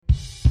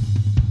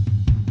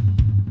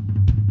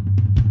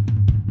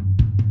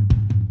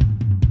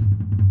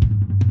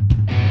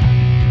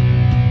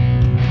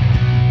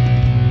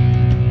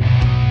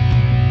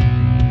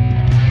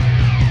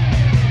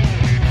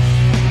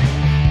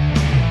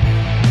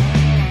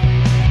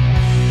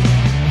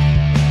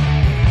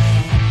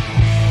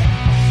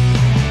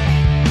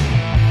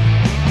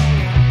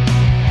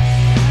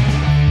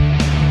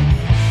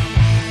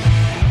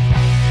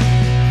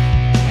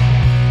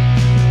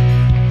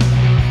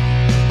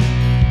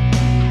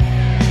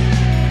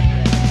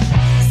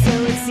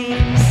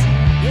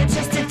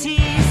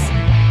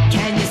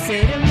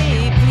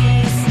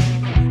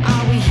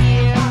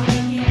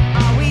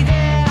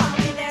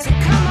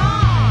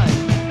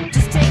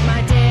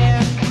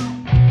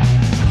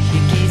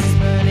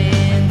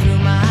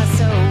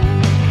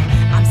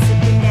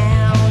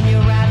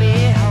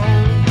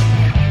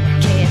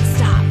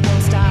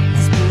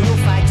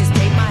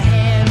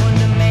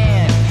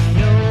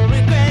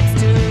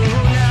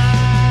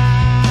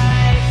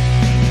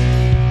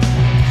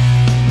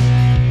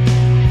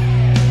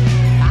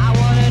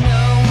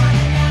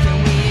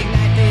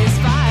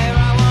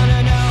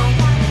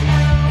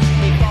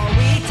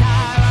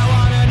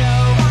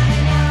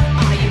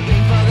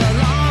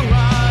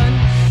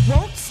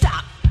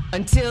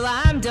until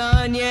I'm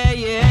done, yeah,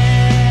 yeah.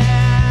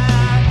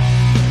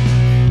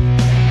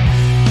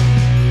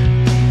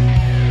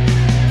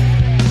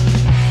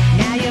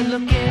 Now you're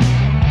looking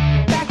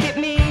back at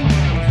me,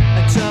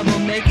 a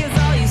troublemaker's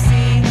all you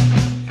see.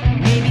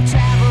 Maybe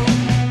travel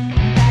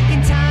back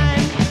in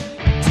time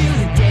to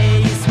the day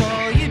you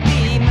swore you'd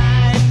be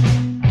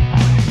mine.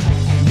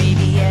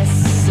 Maybe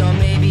yes or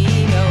maybe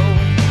no,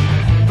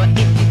 but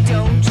if you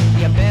don't,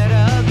 you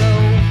better go.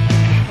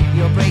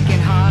 You're breaking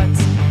hearts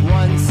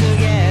once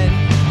again.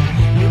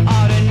 You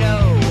ought to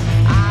know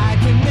I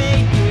can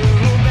make you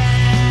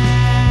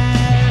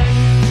bad.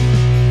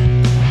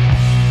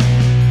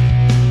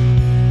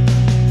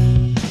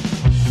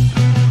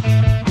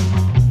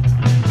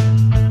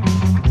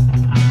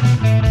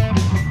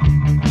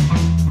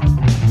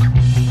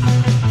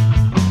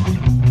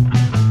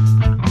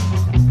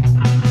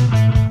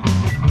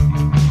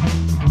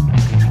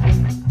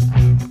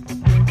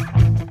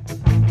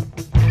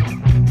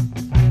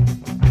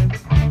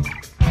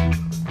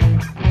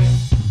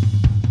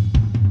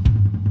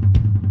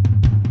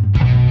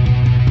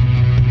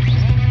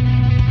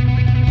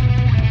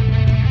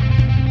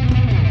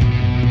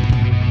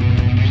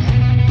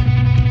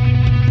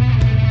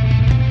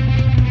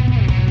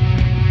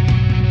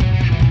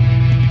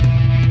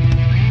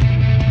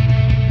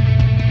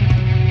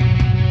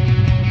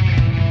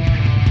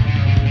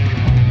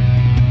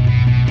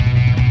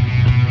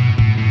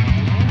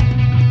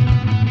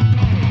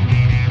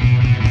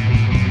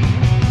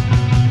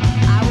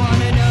 I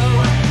wanna know,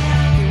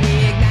 can we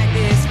ignite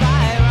this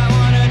fire? I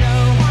wanna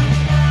know,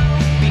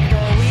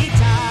 before we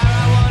tire. I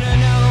wanna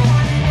know,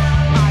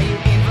 are you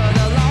in for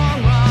the long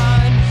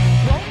run?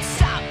 Won't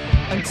stop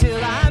until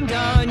I'm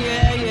done,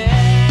 yeah, yeah.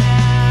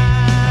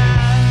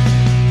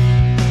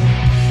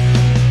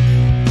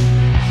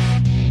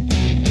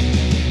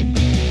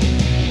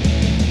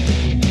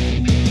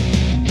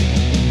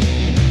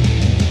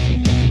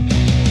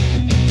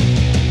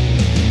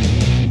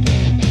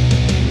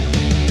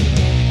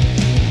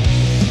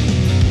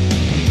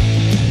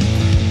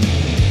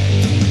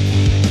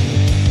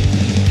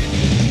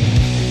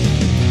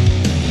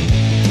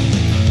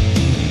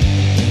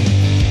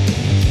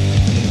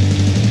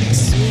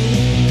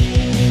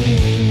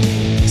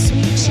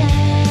 Sweet child,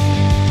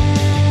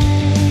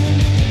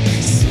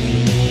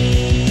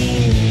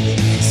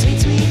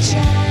 sweet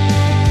child,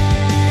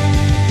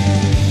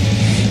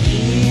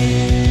 you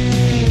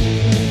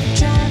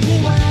drive me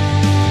wild.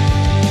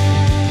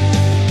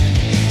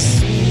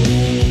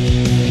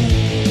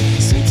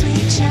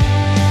 Sweet child,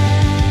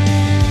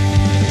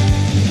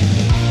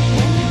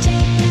 when I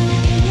take you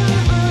in your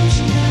arms,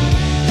 you know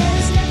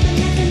there's nothing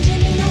that can do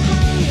me no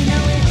harm. You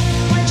know it.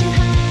 Why'd you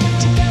have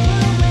to go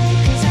away?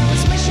 'Cause I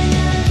was wishing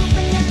and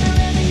hoping that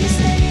forever you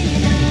stay. You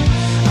know,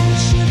 oh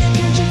sugar,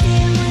 can't you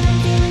feel what I'm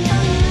feeling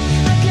for you?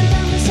 I can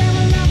promise I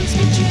will always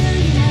be true.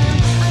 You know,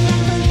 I'm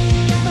not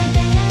believing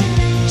everything I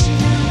meant. You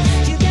know,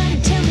 you gotta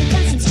tell me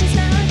 'cause it's just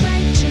not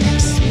right. You know,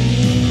 sweet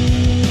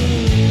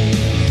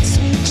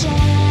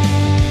child,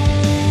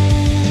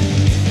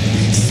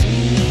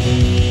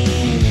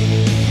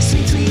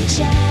 sweet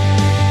child,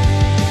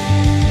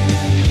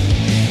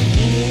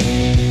 you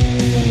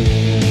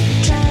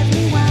drive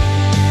me wild.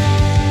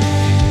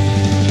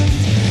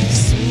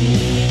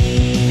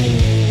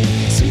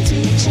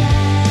 Sweet child.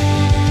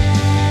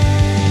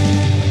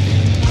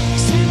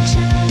 Sweet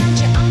child,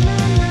 you're on my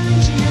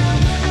mind, you know.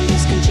 I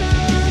lose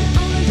control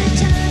all of the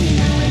time, you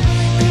know. With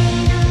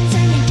green eyes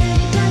and your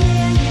dirty blonde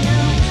hair, you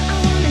know. I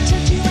wanna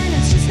touch you and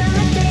it's just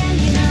not there,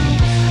 you know.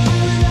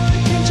 Oh Lord,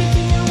 can't you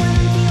feel what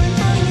I'm feeling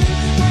for you?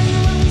 Why you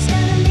always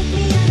gotta make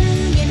me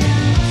blue, you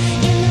know?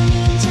 In the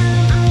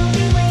meantime, I will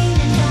be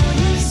waiting for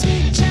you,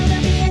 sweet child.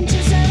 I'll be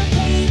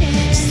anticipating.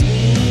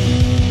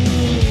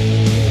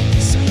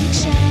 Sweet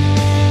child,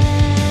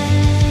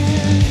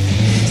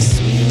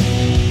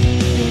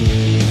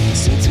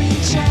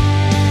 sweet child,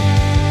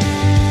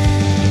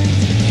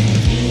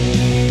 you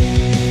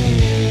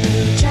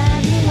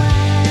drive me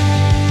wild.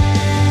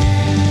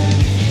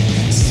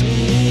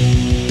 Sweet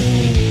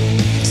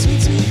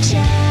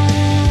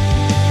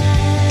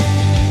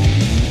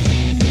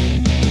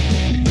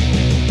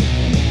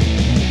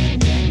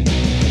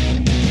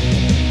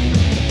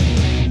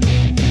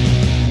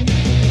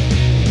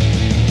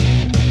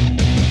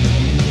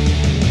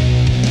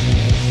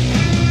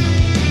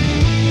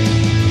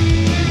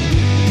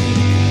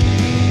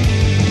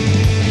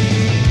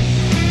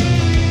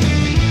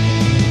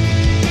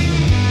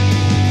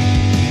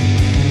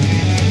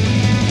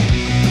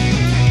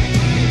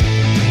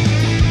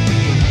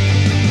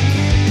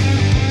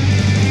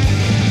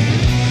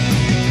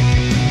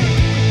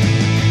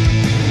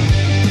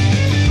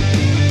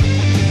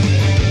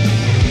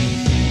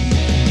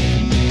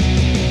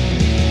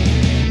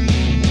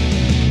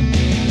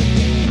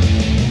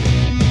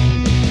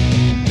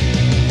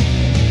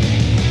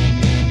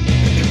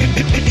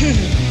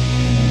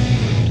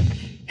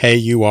Hey,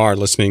 you are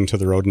listening to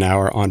The Rodent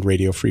Hour on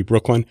Radio Free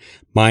Brooklyn.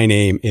 My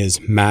name is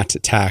Matt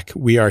Tack.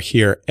 We are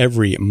here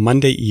every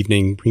Monday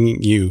evening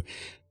bringing you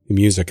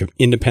the music of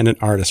independent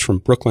artists from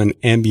Brooklyn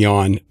and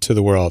beyond to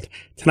the world.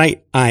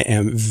 Tonight, I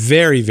am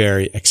very,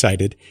 very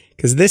excited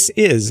because this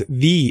is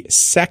the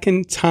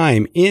second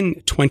time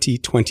in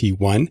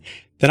 2021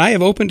 that I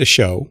have opened a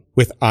show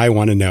with I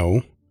Want to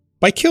Know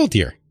by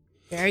Killdeer.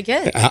 Very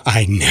good.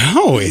 I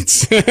know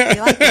it's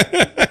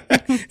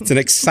it's an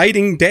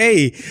exciting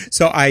day.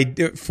 So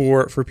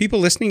for people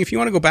listening, if you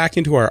want to go back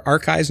into our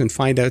archives and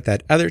find out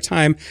that other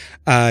time,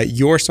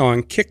 your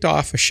song kicked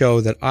off a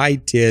show that I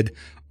did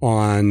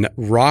on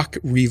Rock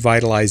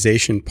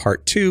Revitalization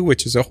Part 2,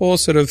 which is a whole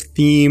sort of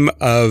theme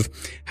of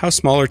how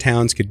smaller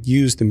towns could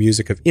use the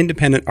music of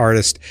independent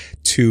artists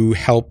to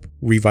help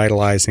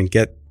revitalize and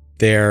get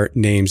their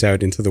names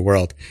out into the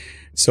world.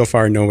 So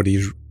far,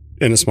 nobody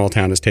in a small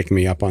town has taken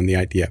me up on the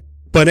idea.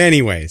 But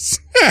anyways,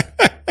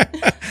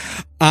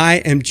 I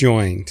am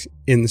joined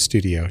in the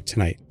studio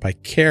tonight by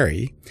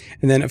Carrie.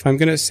 And then if I'm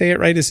going to say it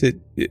right, is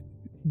it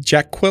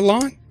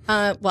Jacqueline?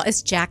 Well,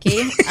 it's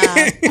Jackie,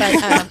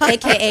 but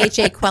AKA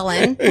Jay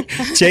Quellen.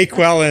 Jay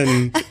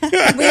Quellen.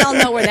 We all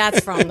know where that's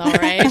from, though,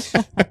 right?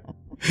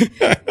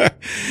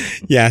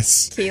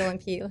 Yes.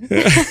 Keel.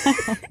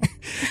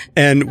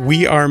 And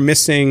we are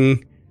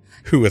missing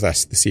who with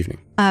us this evening?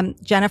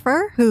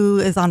 Jennifer, who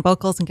is on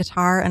vocals and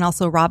guitar, and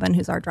also Robin,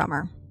 who's our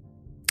drummer.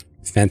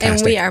 Fantastic.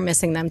 And we are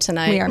missing them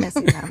tonight. We are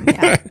missing them,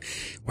 yeah.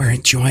 We're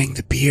enjoying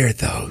the beer,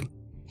 though.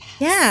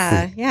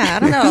 Yeah. I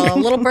don't know. A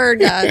little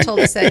bird told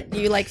us that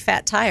you like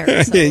fat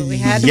tires, so we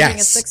had to bring a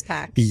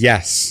six-pack.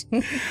 Yes.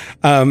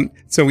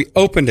 So we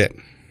opened it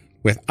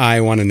with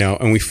I Want to Know,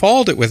 and we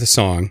followed it with a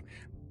song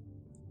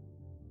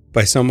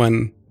by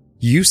someone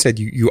you said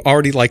you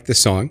already liked the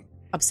song.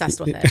 Obsessed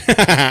with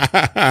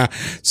it.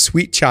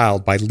 Sweet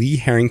Child by Lee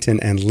Harrington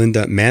and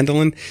Linda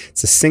Mandolin.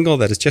 It's a single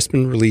that has just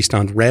been released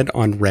on Red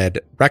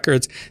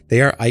Records. They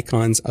are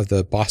icons of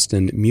the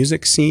Boston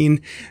music scene.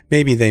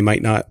 Maybe they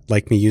might not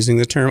like me using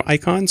the term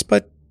icons,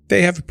 but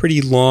they have a pretty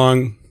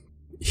long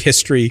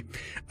history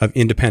of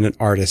independent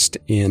artists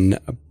in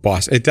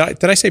Boston.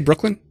 Did I say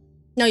Brooklyn?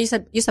 No, you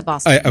said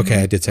Boston.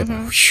 I did say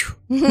that.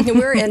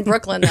 We're in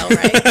Brooklyn, though,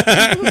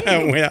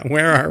 right?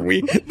 Where are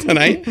we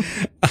tonight?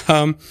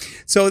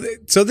 So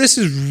this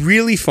is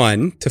really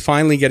fun to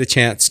finally get a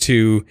chance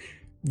to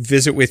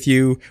visit with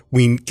you.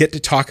 We get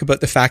to talk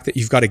about the fact that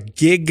you've got a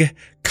gig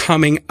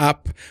coming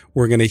up.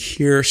 We're going to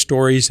hear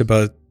stories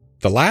about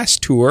the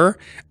last tour,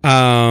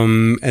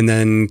 and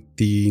then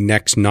the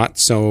next not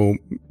so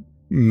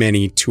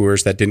many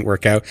tours that didn't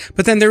work out.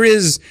 But then there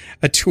is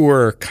a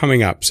tour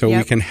coming up, so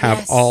we can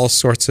have all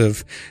sorts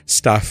of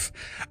stuff.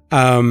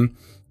 But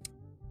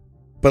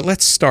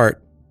let's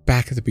start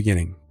back at the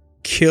beginning.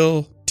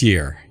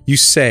 Killdeer. You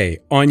say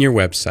on your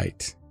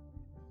website,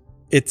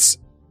 it's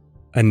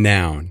a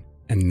noun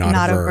and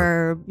not a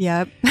verb.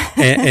 Yep.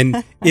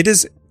 and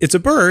it's a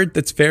bird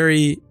that's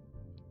very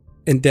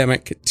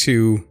endemic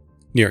to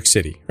New York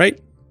City, right?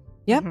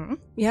 Yep. Mm-hmm.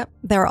 Yep.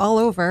 They're all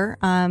over.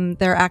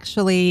 They're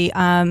actually,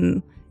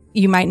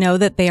 you might know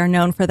that they are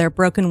known for their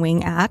broken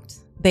wing act.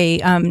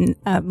 They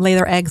lay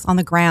their eggs on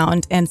the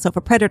ground. And so if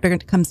a predator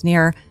comes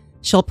near,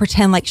 she'll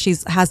pretend like she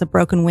has a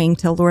broken wing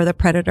to lure the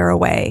predator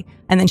away.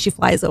 And then she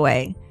flies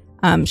away.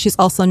 She's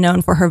also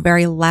known for her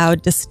very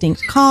loud,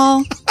 distinct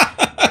call.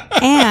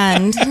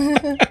 And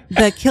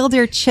the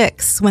Killdeer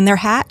chicks, when they're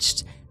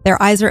hatched,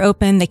 their eyes are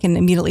open. They can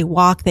immediately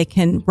walk. They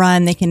can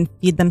run. They can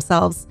feed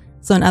themselves.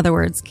 So in other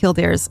words,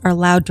 Killdeers are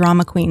loud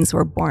drama queens who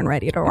are born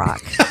ready to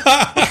rock.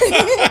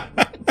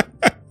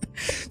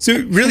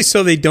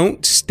 So they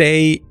don't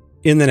stay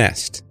in the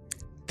nest.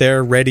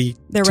 They're ready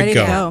to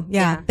go.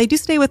 Yeah. They do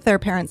stay with their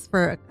parents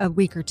for a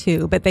week or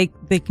two, but they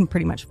can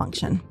pretty much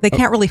function. They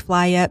can't really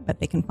fly yet, but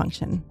they can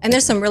function. And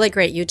there's some really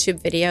great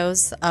YouTube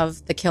videos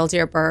of the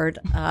Killdeer bird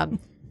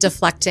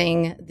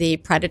deflecting the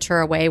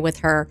predator away with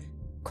her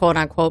quote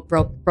unquote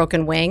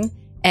broken wing.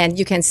 And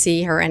you can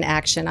see her in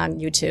action on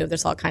YouTube.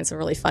 There's all kinds of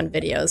really fun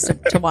videos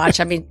to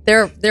watch. I mean,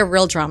 they're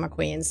real drama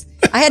queens.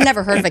 I had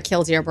never heard of a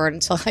Killdeer bird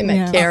until I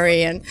met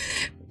Carrie and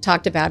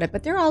talked about it.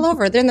 But they're all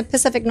over. They're in the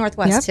Pacific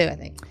Northwest too, I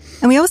think.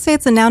 And we always say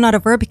it's a noun, not a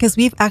verb, because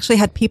we've actually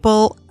had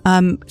people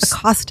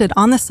accosted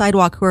on the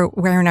sidewalk who are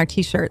wearing our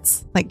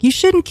T-shirts. Like, you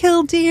shouldn't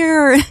kill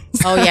deer.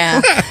 Oh, yeah.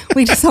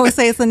 We just always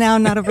say it's a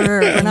noun, not a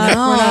verb. We're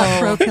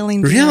not pro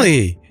killing deer.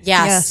 Really?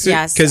 Yes.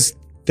 Because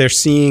they're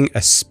seeing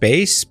a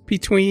space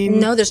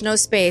between. No, there's no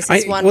space.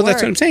 It's one well, word.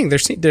 That's what I'm saying. They're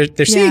seeing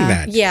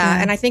that. Yeah,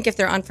 and I think if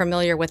they're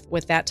unfamiliar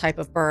with that type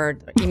of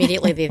bird,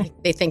 immediately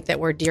they think that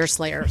we're deer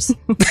slayers.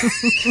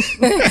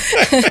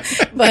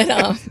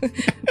 But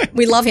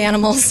we love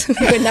animals.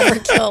 We would never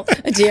kill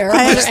a deer or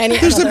any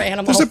other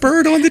animal. There's a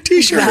bird on the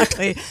T-shirt.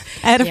 Exactly.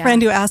 I had a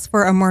friend who asked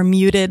for a more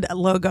muted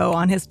logo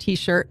on his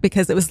T-shirt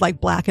because it was like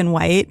black and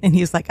white, and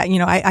he was like, I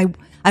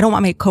don't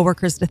want my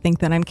coworkers to think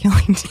that I'm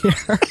killing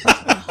deer.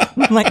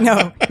 I'm like,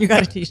 no, you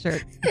got a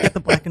T-shirt. You get the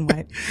black and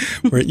white.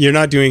 You're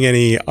not doing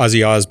any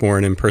Ozzy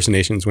Osbourne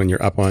impersonations when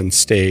you're up on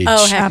stage.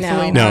 Oh, heck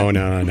Absolutely no.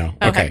 No.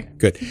 Okay. Okay,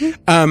 good.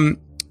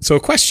 So a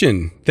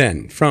question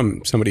then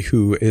from somebody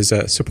who is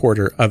a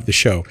supporter of the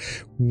show.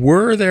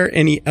 Were there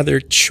any other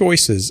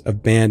choices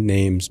of band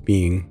names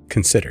being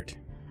considered?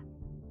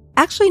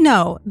 Actually,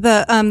 no.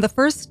 The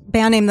first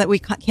band name that we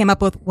came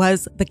up with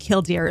was the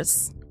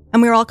Killdeers.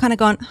 And we were all kind of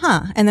going,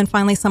 huh. And then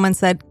finally someone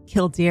said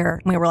Killdeer.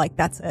 And we were like,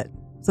 that's it.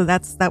 So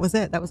that was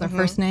it. That was our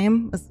first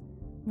name.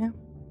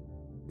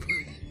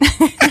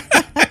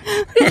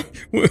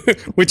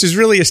 Which is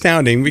really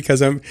astounding because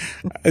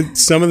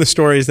some of the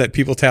stories that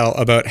people tell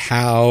about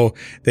how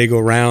they go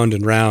round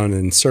and round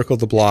and circle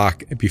the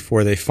block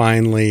before they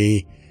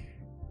finally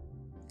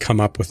come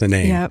up with a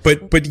name.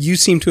 Yep. But you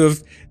seem to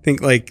have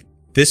think like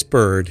this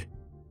bird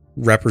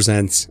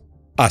represents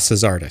us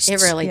as artists.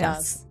 It really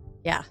Yes. does.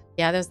 Yeah.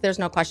 Yeah. There's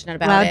no question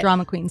about Loud it.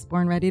 drama queens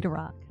born ready to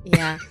rock.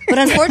 Yeah. But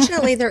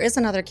unfortunately, there is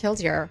another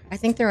Killdeer. I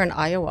think they're in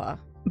Iowa.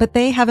 But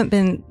they haven't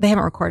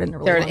recorded in a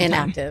really They're long time.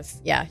 inactive.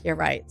 Yeah, you're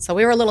right. So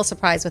we were a little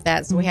surprised with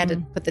that. So we had to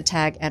put the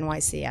tag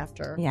NYC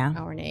after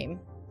our name.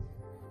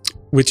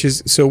 Which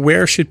is, so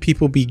where should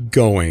people be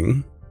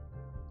going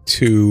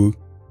to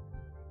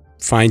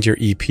find your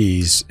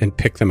EPs and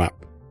pick them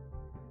up?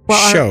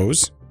 Well,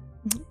 shows.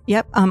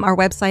 Yep. Our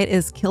website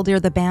is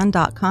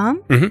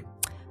killdeertheband.com.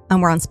 Mm-hmm.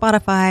 We're on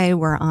Spotify.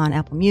 We're on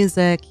Apple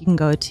Music. You can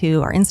go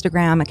to our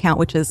Instagram account,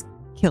 which is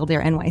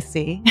Killdeer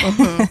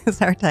NYC.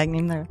 Is our tag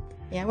name there.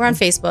 Yeah, we're on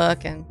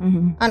Facebook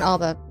and on all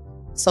the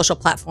social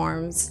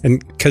platforms.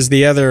 And because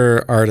the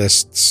other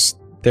artists,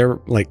 they're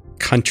like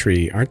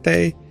country, aren't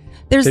they?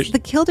 There's the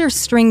Killdeer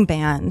String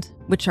Band,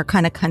 which are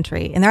kind of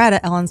country, and they're out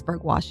of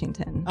Ellensburg,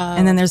 Washington.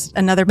 And then there's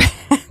another band.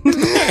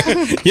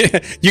 Yeah,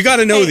 you got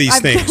to know these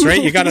things,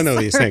 right? You got to know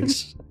these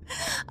things.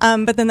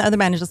 But then the other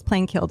band is just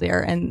playing Killdeer,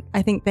 and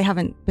I think they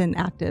haven't been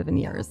active in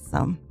years.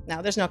 So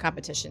No, there's no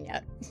competition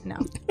yet. no.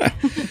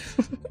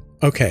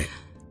 Okay.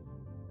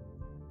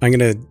 I'm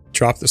going to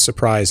drop the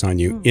surprise on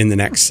you in the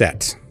next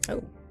set.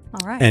 Oh,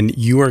 All right. And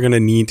you are going to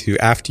need to,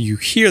 after you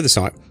hear the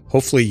song,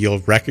 hopefully you'll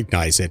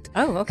recognize it.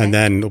 Oh, okay. And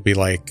then it'll be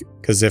like,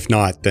 because if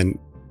not, then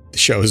the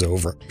show's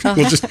over.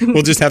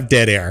 We'll just have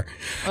dead air.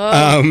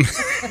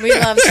 We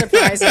love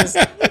surprises.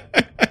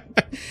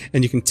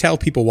 And you can tell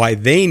people why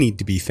they need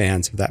to be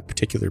fans of that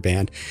particular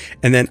band.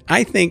 And then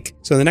I think,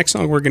 so the next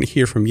song we're going to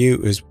hear from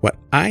you is what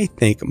I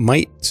think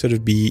might sort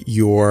of be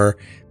your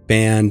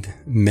band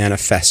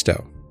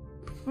manifesto.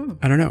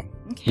 I don't know.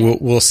 Okay.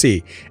 We'll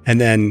see. And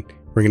then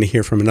we're going to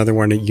hear from another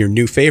one of your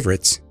new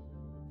favorites,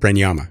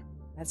 Brenyama.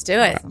 Let's do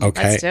it.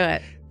 Okay. Let's do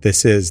it.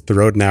 This is The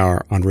Rodent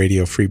Hour on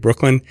Radio Free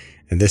Brooklyn.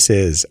 And this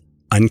is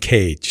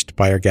Uncaged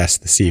by our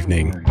guest this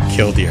evening,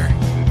 Killdeer.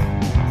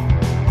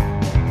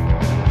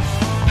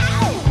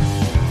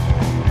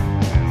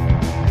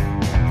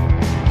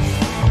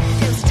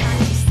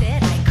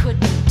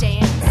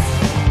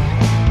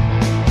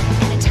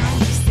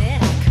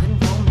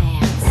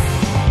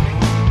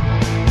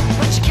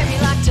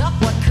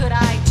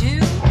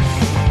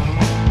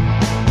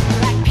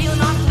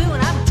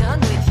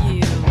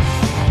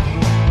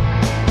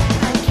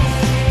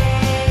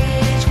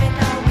 Uncaged with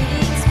our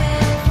wings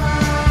will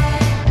fly.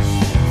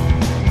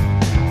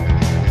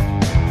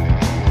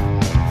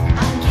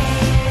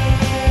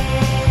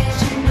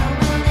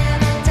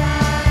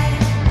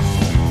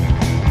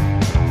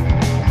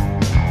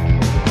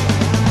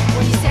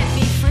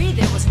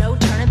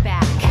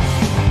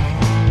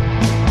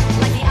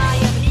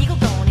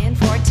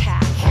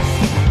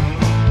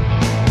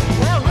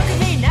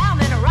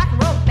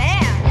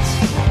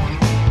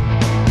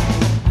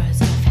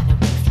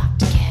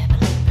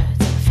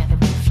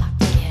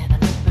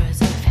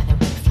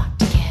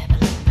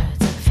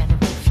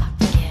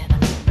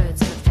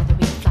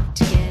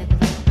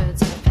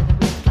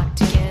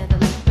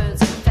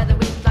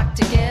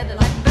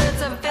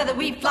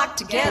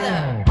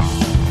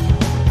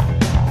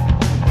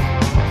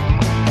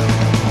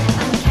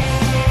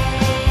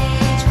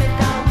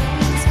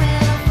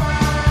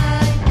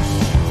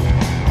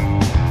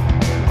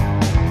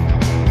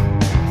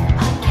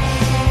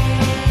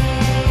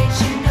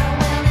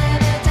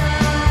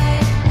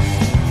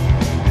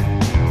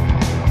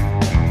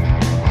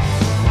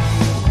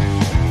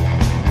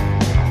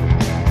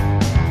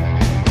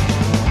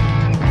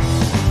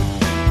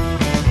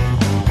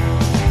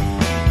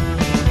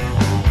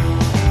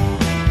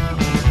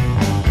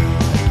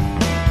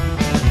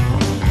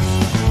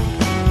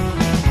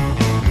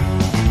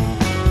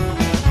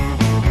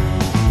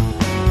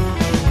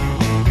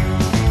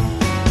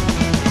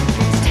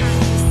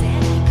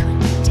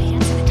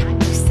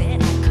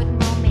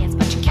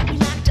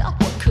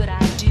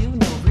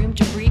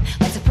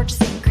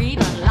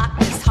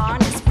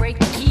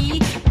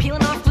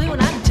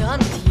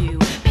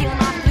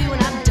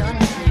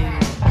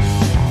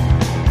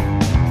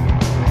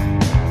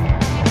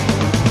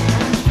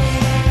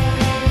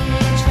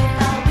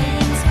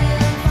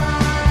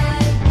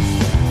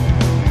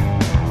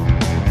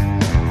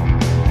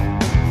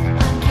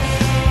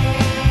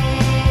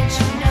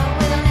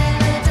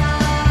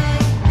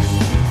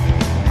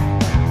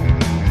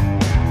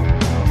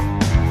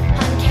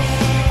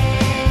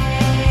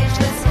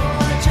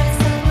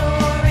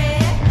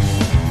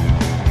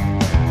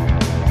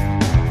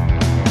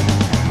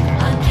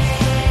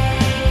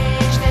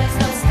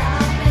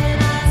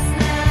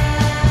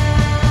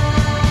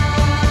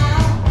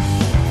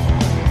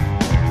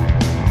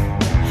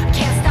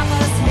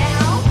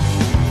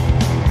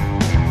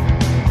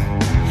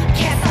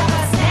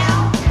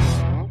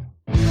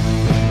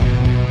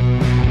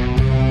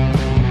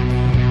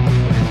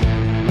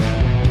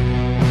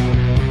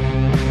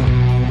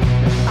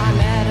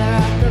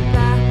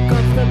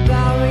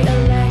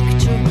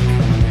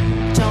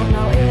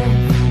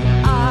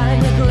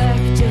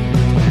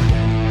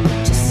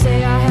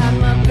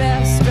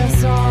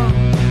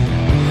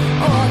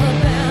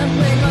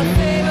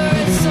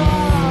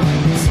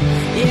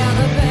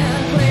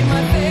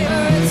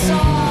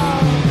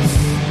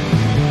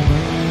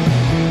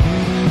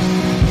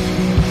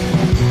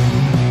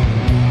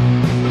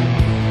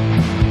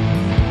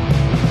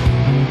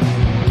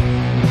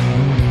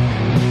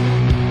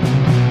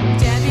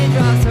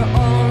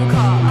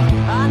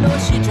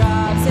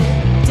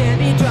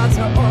 drives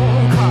her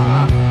own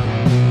car.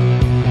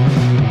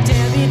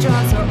 Debbie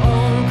drives her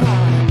own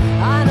car.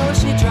 I know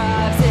she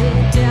drives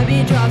it.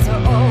 Debbie drives her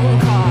own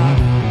car.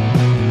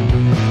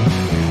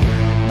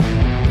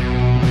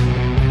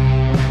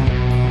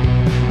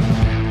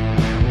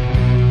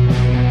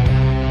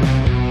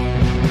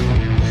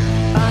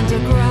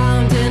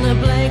 Underground in a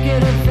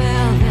blanket of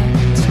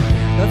velvet,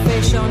 her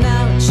face shone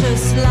out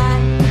just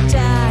like a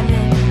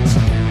diamond.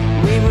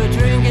 We were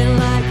drinking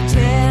like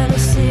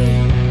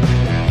Tennessee,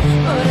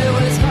 but it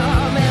was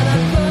her, man, I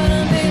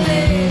couldn't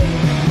believe.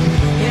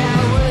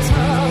 Yeah, it was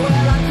her,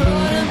 well, I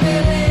couldn't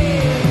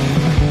believe.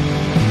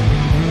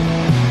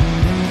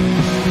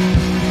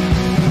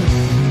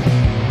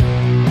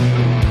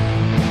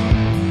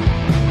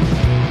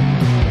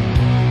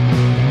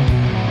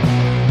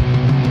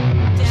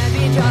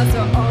 Debbie drives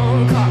her own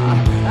car.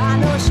 I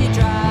know she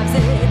drives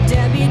it.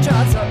 Debbie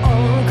drives her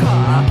own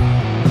car.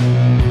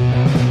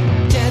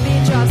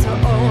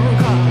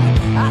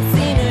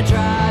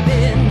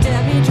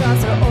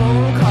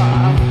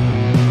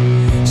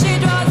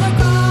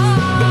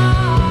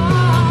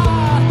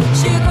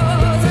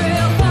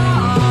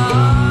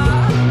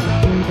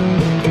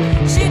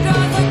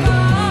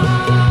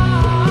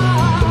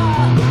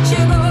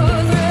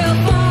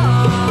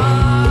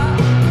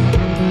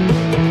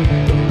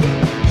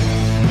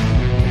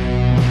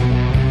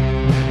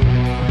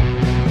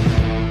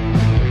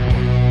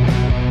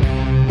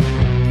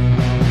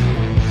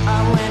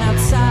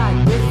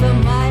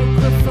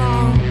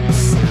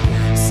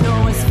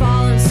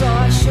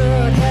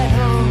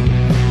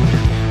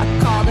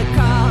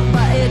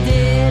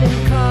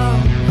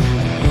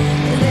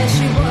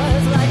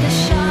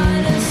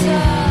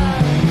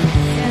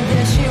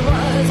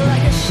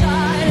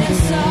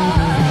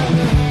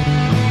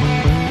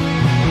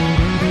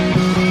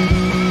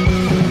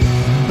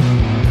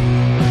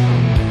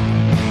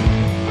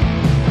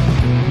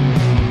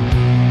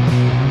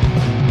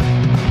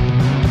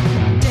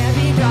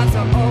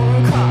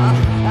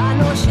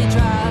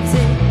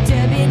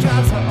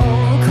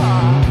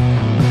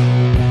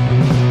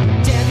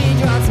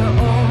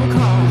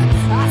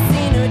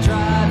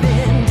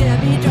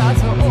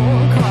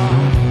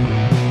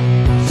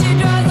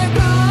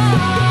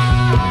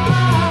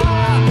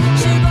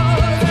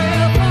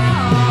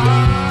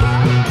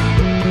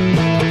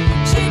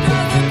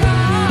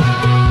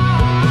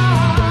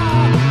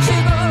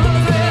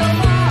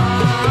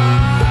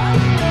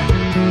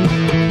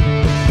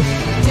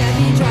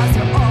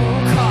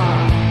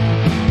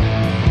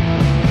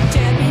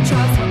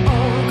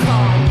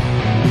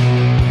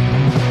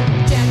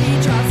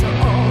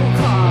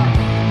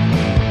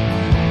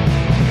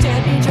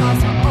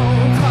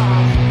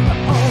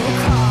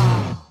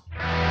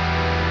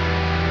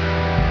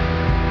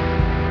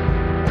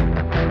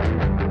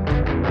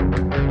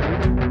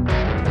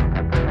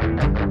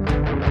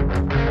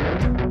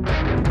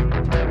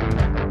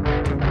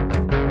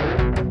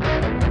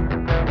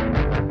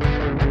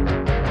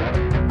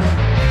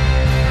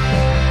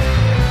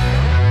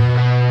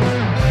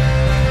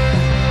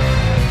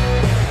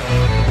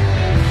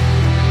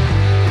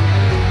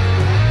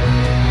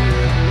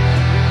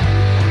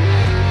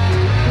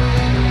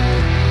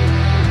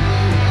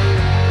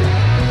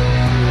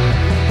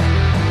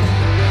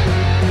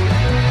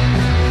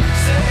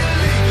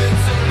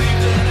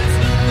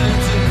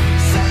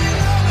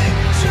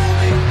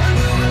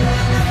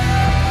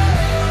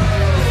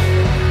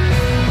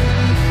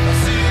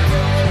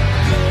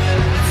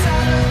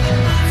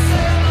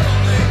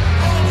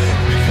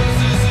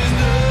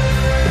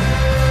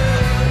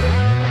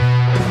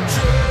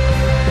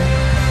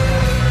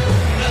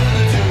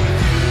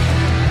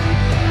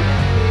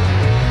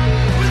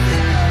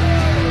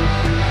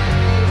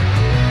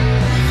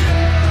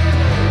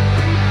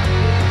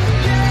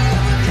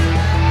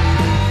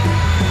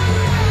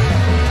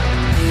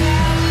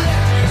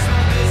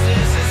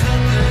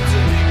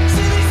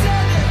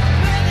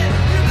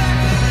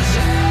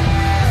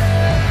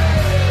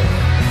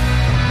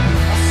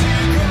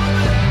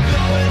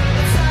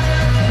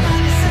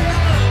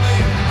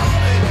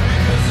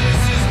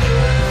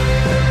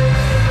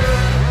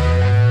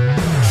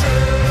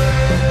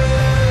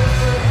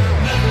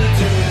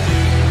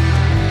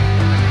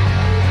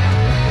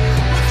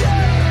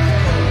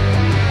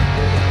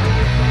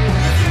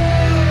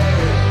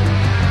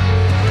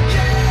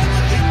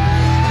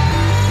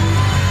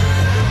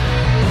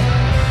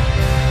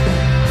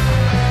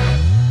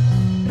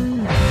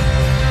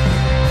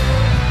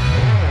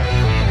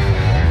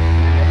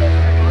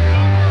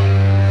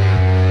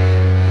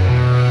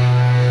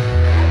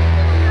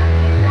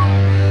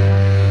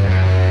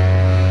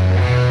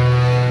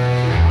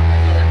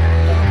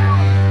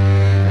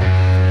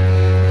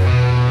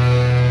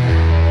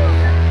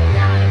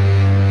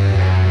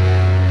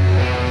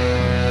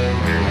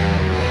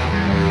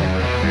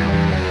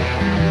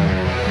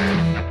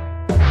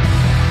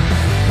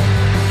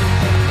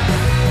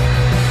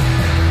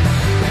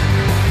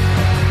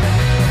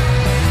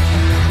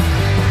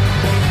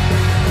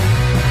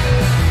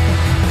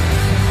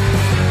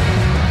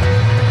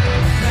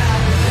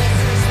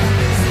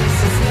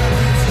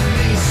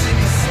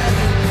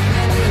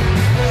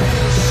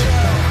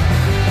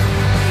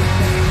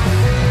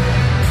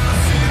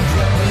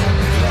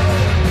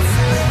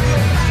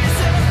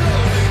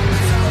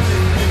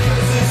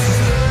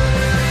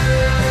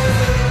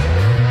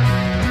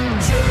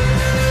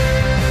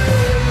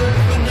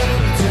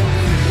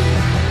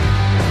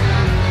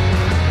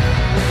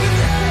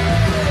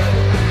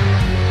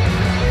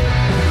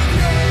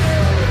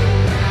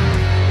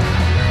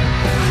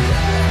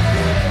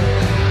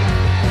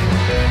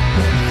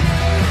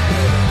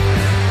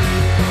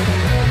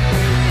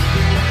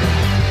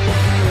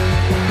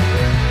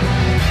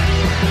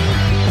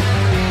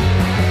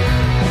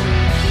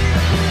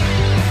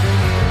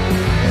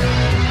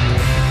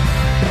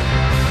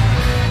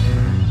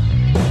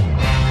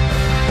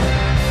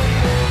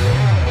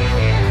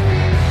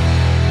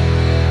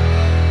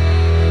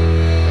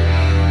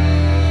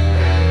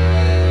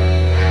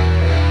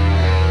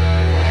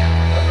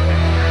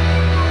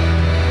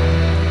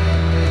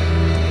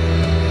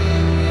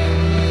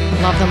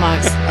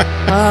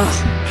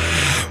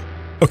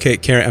 Okay,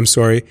 Karen, I'm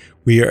sorry.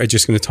 We are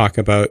just going to talk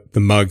about the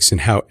Mugs and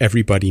how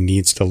everybody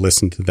needs to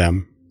listen to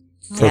them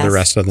for the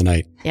rest of the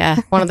night. Yeah,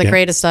 one of the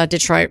greatest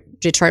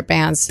Detroit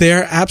bands.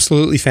 They're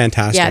absolutely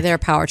fantastic. Yeah, they're a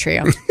power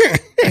trio.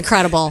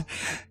 Incredible.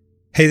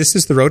 Hey, this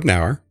is the Rodent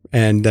Hour,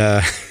 and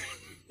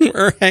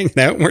we're hanging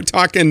out. We're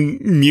talking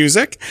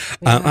music.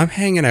 I'm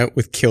hanging out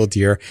with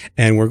Killdeer,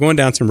 and we're going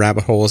down some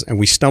rabbit holes, and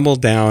we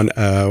stumbled down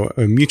a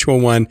mutual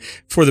one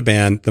for the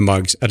band, the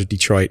Mugs, out of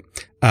Detroit.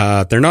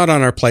 They're not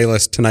on our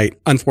playlist tonight,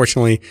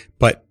 unfortunately,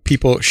 but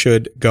people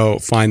should go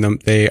find them.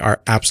 They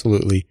are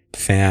absolutely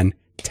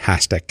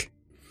fantastic.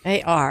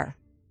 They are.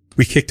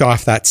 We kicked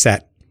off that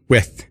set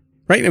with,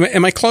 right?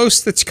 Am I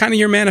close? That's kind of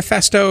your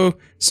manifesto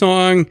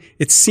song.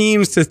 It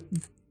seems to...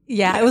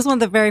 Yeah, it was one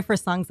of the very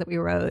first songs that we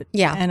wrote.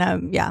 Yeah. And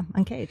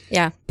Uncaged.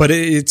 Yeah. But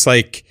it's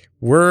like,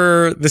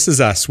 this is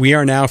us. We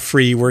are now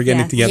free. We're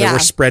getting together. Yeah. We're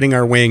spreading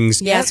our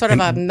wings. Yeah, it's sort of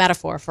a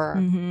metaphor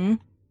for...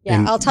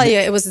 Yeah, I'll tell you,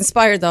 it was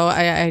inspired, though.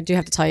 I do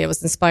have to tell you, it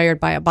was inspired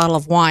by a bottle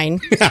of wine.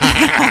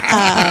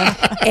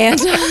 And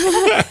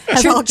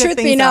truth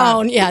be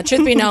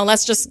known,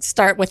 let's just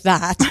start with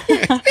that.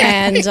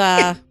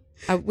 And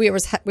we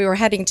were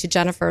heading to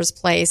Jennifer's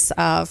place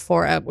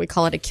for we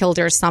call it a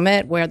Killdeer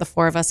Summit, where the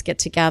four of us get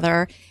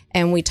together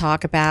and we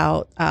talk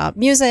about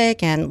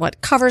music and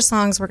what cover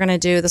songs we're going to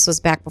do. This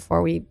was back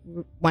before we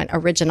went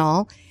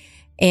original.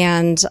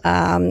 And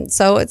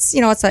so it's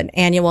an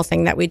annual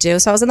thing that we do.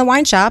 So I was in the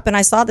wine shop and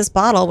I saw this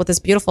bottle with this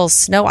beautiful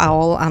snow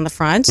owl on the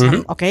front.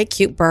 Okay,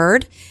 cute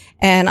bird.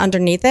 And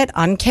underneath it,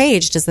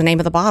 Uncaged is the name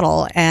of the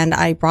bottle. And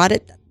I brought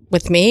it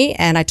with me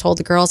and I told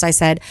the girls, I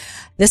said,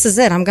 this is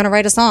it. I'm going to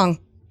write a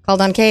song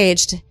called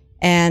Uncaged.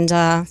 And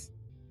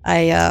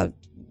I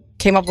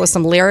came up with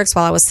some lyrics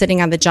while I was sitting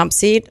on the jump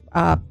seat.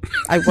 I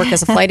work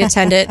as a flight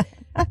attendant.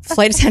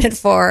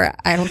 For,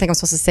 I don't think I'm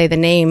supposed to say the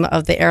name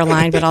of the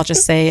airline, but I'll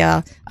just say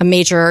a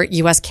major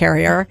U.S.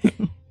 carrier,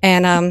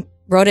 and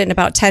wrote it in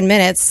about 10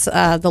 minutes,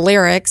 the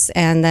lyrics,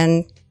 and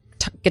then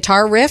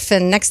guitar riff,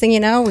 and next thing you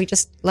know, we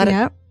just let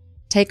it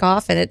take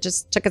off, and it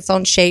just took its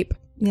own shape.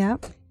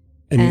 Yep.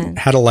 And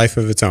had a life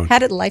of its own.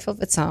 Had a life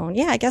of its own.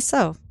 Yeah, I guess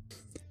so.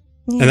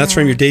 Yeah. And that's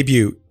from your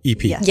debut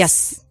EP.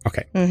 Yes.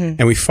 Okay.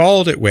 And we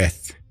followed it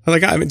with,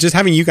 just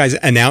having you guys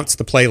announce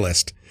the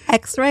playlist.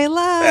 X-Ray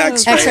Love.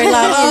 X-Ray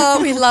Love.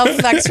 Oh, we love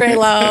X-Ray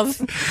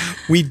Love.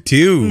 We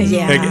do.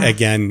 Yeah.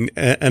 Again,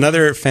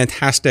 another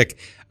fantastic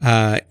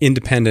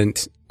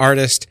independent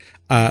artist.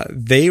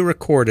 They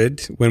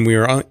recorded when we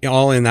were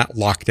all in that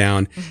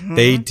lockdown.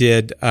 They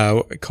did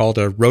called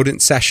a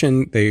rodent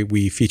session.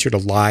 We featured a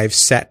live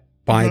set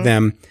by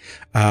them.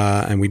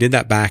 And we did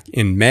that back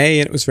in May,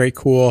 and it was very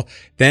cool.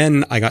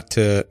 Then I got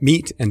to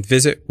meet and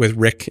visit with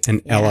Rick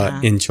and Ella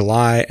in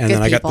July. And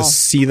then I got to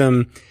see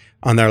them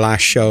on their last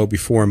show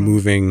before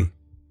moving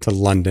to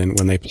London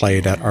when they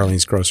played at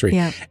Arlene's Grocery.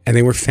 Yeah. And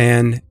they were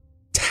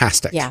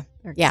fantastic. Yeah.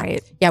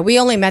 Yeah. We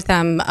only met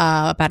them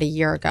about a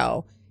year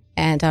ago.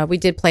 And we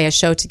did play a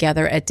show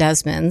together at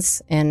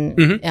Desmond's in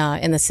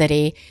the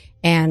city.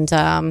 And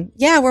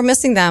we're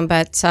missing them,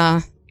 but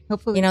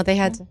hopefully, they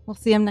had we'll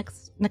see them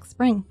next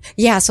spring.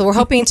 Yeah, so we're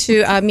hoping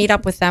to meet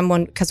up with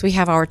them because we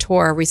have our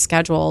tour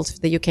rescheduled,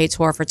 the UK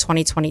tour for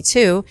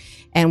 2022,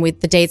 and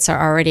the dates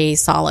are already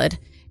solid.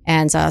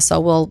 And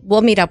so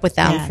we'll meet up with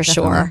them for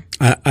sure.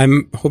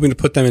 I'm hoping to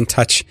put them in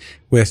touch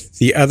with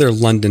the other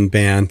London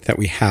band that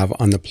we have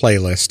on the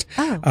playlist,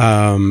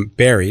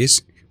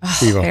 Berries.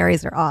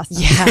 Berries are awesome.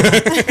 Yeah.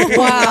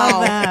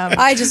 Wow.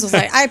 I just was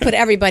like, I put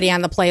everybody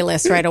on the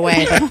playlist right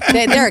away. But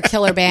they're a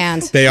killer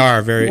band. They are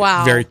a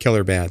very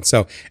killer band.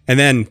 So, and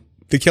then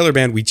the killer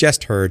band we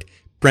just heard,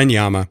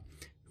 Brenyama,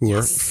 who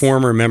are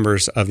former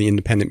members of the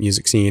independent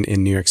music scene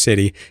in New York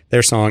City.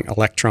 Their song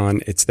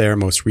Electron, it's their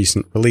most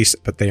recent release,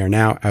 but they are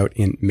now out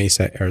in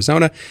Mesa,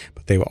 Arizona,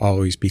 but they will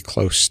always be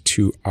close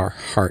to our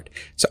heart.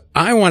 So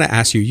I want to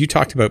ask you, you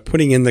talked about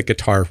putting in the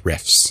guitar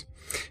riffs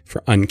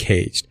for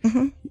Uncaged.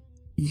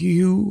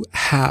 You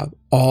have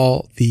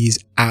all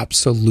these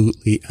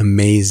absolutely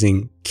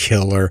amazing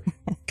killer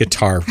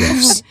guitar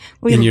riffs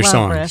in your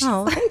songs.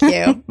 Oh, thank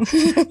you.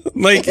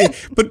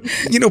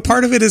 But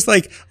part of it is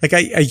like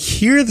I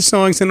hear the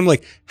songs and I'm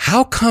like,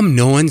 how come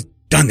no one's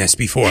done this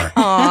before?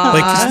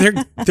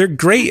 Like they're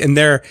great and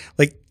they're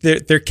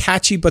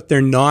catchy, but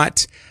they're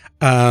not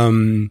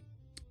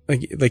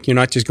like you're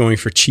not just going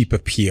for cheap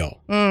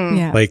appeal.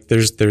 Yeah. Like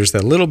there's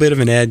a little bit of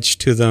an edge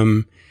to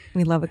them.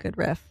 We love a good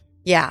riff.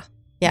 Yeah.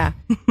 Yeah,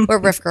 we're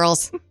riff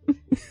girls.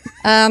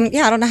 I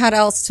don't know how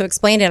else to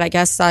explain it. I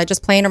guess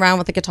just playing around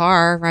with the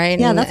guitar, right?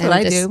 Yeah, that's what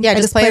I do. Yeah, I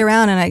just play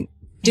around and I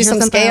do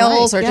some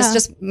scales or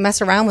just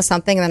mess around with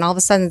something, and then all of a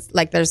sudden,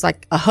 there's a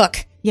hook.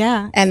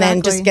 Yeah, and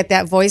then just get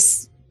that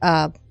voice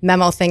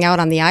memo thing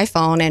out on the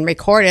iPhone and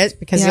record it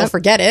because you'll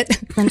forget it.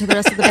 Send to the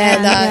rest of the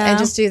band, and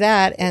just do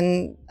that.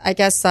 And I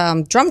guess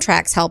drum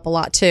tracks help a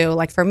lot too.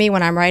 Like for me,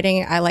 when I'm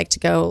writing, I like to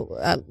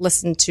go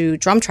listen to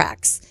drum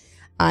tracks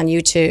on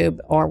YouTube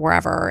or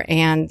wherever,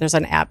 and there's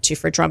an app too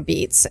for drum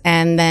beats,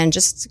 and then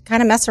just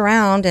kind of mess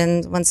around,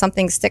 and when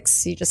something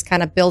sticks, you just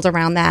kind of build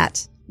around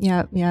that.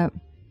 Yeah.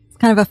 It's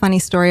kind of a funny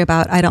story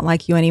about I Don't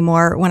Like You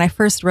Anymore. When I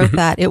first wrote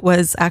that, it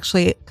was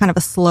actually kind of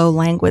a slow,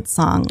 languid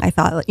song. I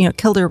thought,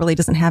 Killdeer really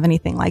doesn't have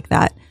anything like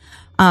that.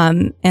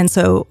 And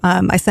so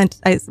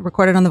I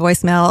recorded on the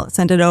voicemail,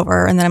 sent it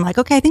over, and then I'm like,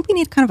 okay, I think we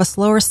need kind of a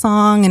slower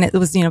song. And it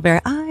was,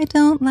 very, I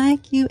don't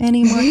like you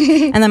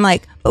anymore. And I'm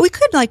like, but we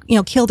could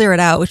Killdeer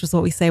it out, which is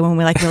what we say when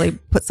we really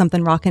put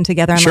something rocking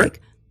together. I'm Sure. like,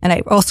 and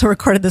I also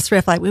recorded this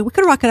riff, we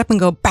could rock it up and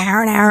go,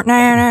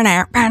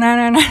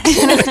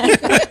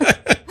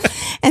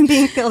 and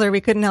being Killdeer,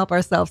 we couldn't help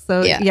ourselves.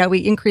 So we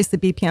increased the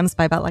BPMs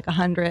by about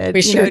 100.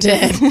 We sure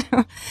did.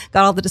 Got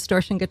all the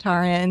distortion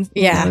guitar in,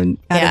 and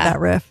added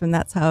that riff, and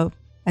that's how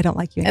I Don't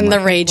Like You Anymore.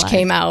 And the rage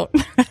came out.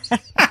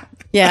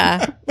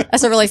 Yeah,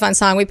 that's a really fun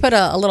song. We put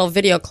a little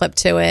video clip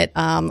to it,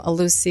 a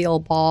Lucille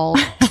Ball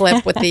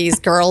clip with these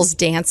girls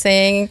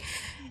dancing.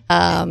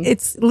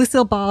 It's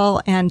Lucille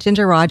Ball and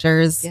Ginger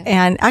Rogers. Yeah.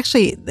 And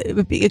actually,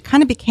 it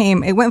kind of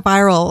it went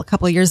viral a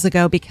couple of years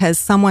ago because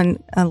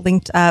someone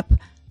linked up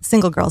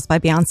Single Girls by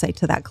Beyonce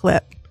to that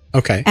clip.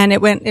 Okay. And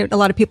a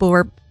lot of people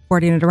were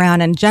forwarding it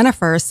around. And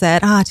Jennifer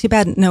said, too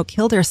bad no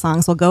Killdeer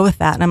songs will go with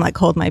that. And I'm like,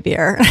 hold my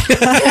beer.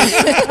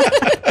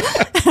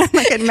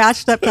 It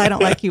matched up to I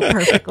Don't Like You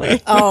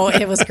perfectly. Oh,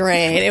 it was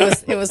great.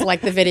 It was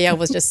like the video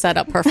was just set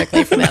up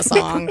perfectly for that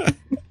song.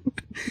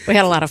 We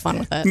had a lot of fun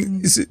with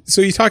it.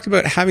 So you talked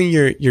about having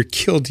your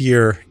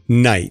Killdeer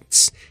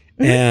nights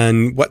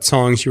and what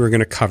songs you were going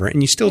to cover.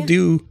 And you still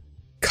do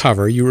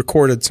cover. You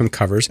recorded some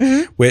covers,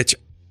 which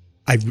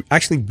I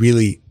actually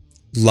really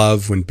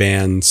love when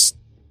bands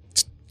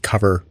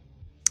cover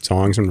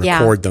songs and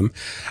record them.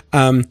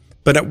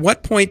 But at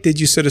what point did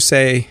you sort of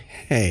say,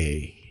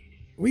 hey,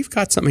 we've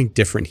got something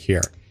different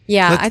here?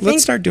 Yeah,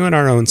 let's start doing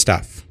our own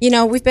stuff.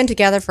 We've been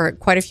together for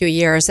quite a few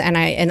years,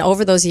 and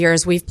over those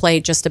years, we've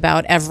played just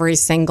about every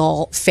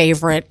single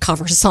favorite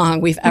cover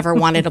song we've ever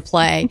wanted to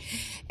play.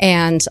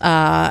 And,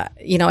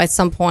 at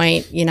some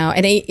point,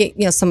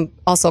 some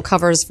also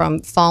covers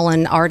from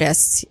fallen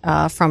artists,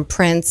 from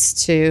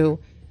Prince to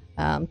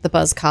the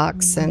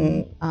Buzzcocks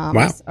and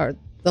or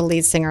the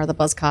lead singer of the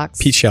Buzzcocks.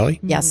 Pete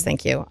Shelley. Yes,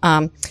 thank you.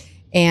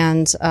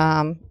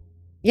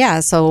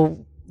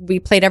 So we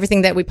played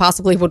everything that we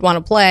possibly would want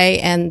to play.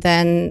 And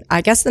then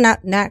I guess the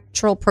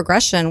natural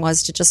progression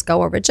was to just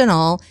go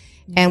original.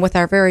 And with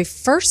our very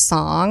first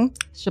song,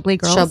 Chablis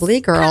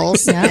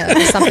Girls, it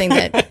was something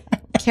that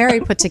Carrie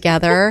put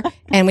together.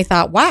 And we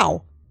thought,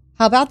 wow,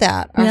 how about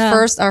that?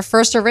 Our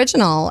first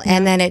original.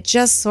 And then it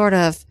just sort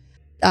of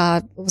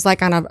was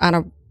like on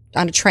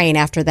a train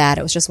after that.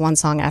 It was just one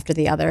song after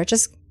the other. It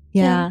just,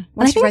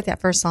 once you write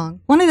that first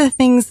song. One of the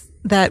things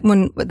that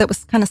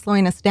was kind of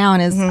slowing us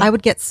down is I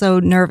would get so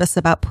nervous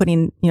about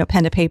putting,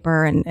 pen to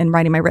paper and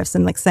writing my riffs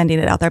and sending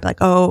it out there. I'd be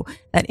like, oh,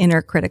 that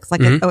inner critic's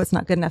it's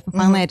not good enough. And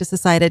finally I just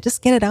decided,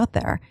 just get it out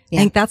there. Yeah.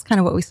 I think that's kind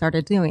of what we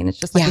started doing. It's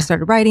just we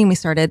started writing, we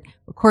started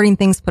recording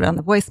things, put it on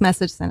the voice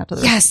message, send it to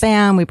the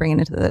spam. We bring it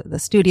into the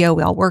studio.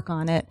 We all work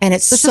on it. And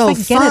it's so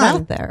fun. Get it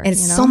out there. And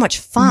it's so much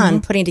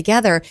fun putting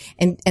together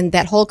and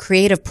that whole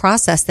creative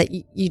process that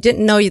you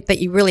didn't know that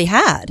you really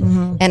had.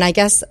 And I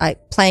guess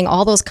playing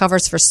all those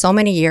covers for so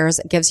many years,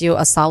 it gives you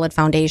a solid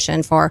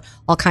foundation for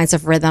all kinds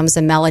of rhythms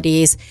and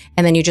melodies.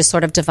 And then you just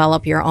sort of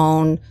develop your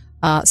own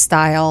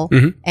style.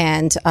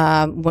 And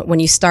when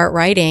you start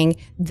writing,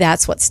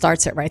 that's what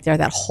starts it right there,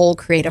 that whole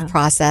creative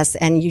process.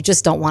 And you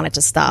just don't want it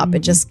to stop. It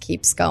just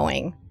keeps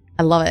going.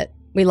 I love it.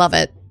 We love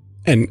it.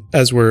 And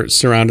as we're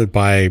surrounded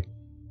by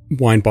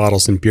wine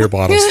bottles and beer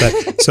bottles,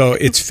 so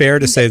it's fair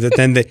to say that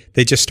then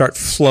they just start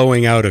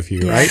flowing out of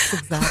you, right?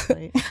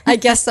 Exactly. I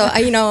guess so.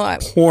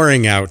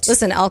 Pouring out.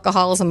 Listen,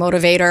 alcohol is a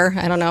motivator.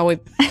 I don't know. A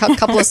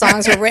couple of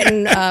songs were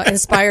written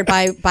inspired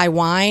by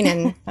wine,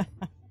 and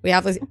we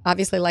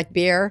obviously like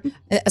beer.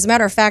 As a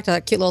matter of fact,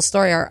 a cute little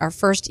story. Our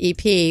first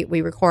EP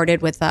we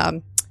recorded with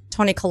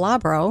Tony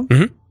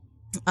Calabro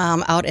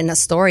out in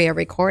Astoria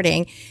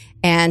recording.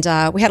 And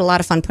we had a lot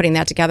of fun putting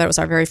that together. It was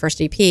our very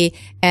first EP.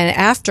 And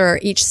after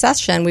each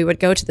session, we would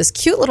go to this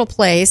cute little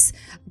place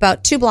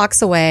about 2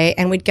 blocks away,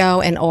 and we'd go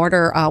and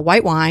order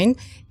white wine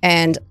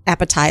and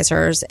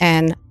appetizers.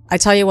 And I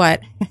tell you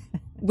what,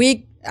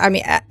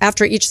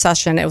 after each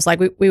session, it was like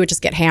we would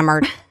just get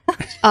hammered.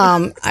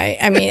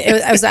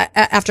 It was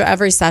after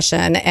every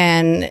session.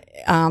 And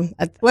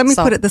let me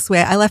put it this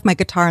way: I left my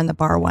guitar in the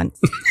bar once.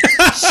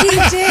 She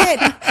did.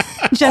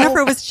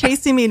 Jennifer was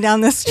chasing me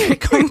down the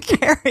street going,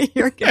 "Carrie,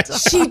 your guitar."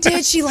 She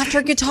did. She left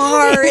her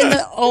guitar in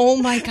the. Oh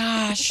my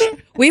gosh,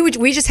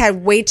 we just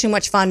had way too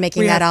much fun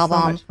making that album.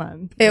 So much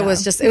fun. It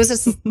was just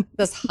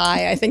this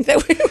high. I think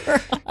that we were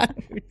on.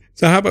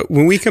 So how about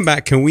when we come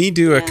back? Can we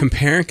do a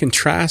compare and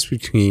contrast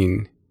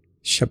between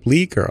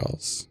Chablis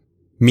Girls,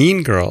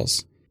 Mean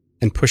Girls,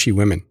 and Pushy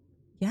Women?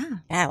 Yeah,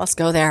 let's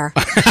go there.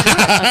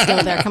 Let's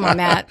go there. Come on,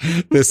 Matt.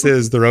 This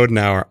is The Rodent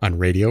Hour on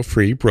Radio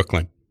Free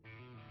Brooklyn.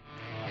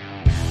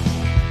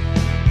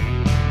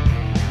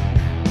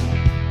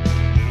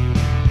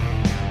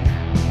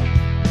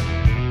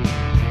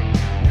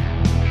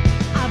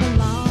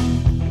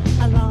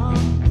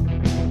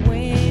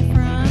 Way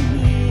from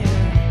here,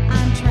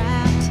 I'm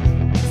trapped,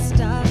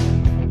 stuck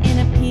in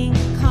a pink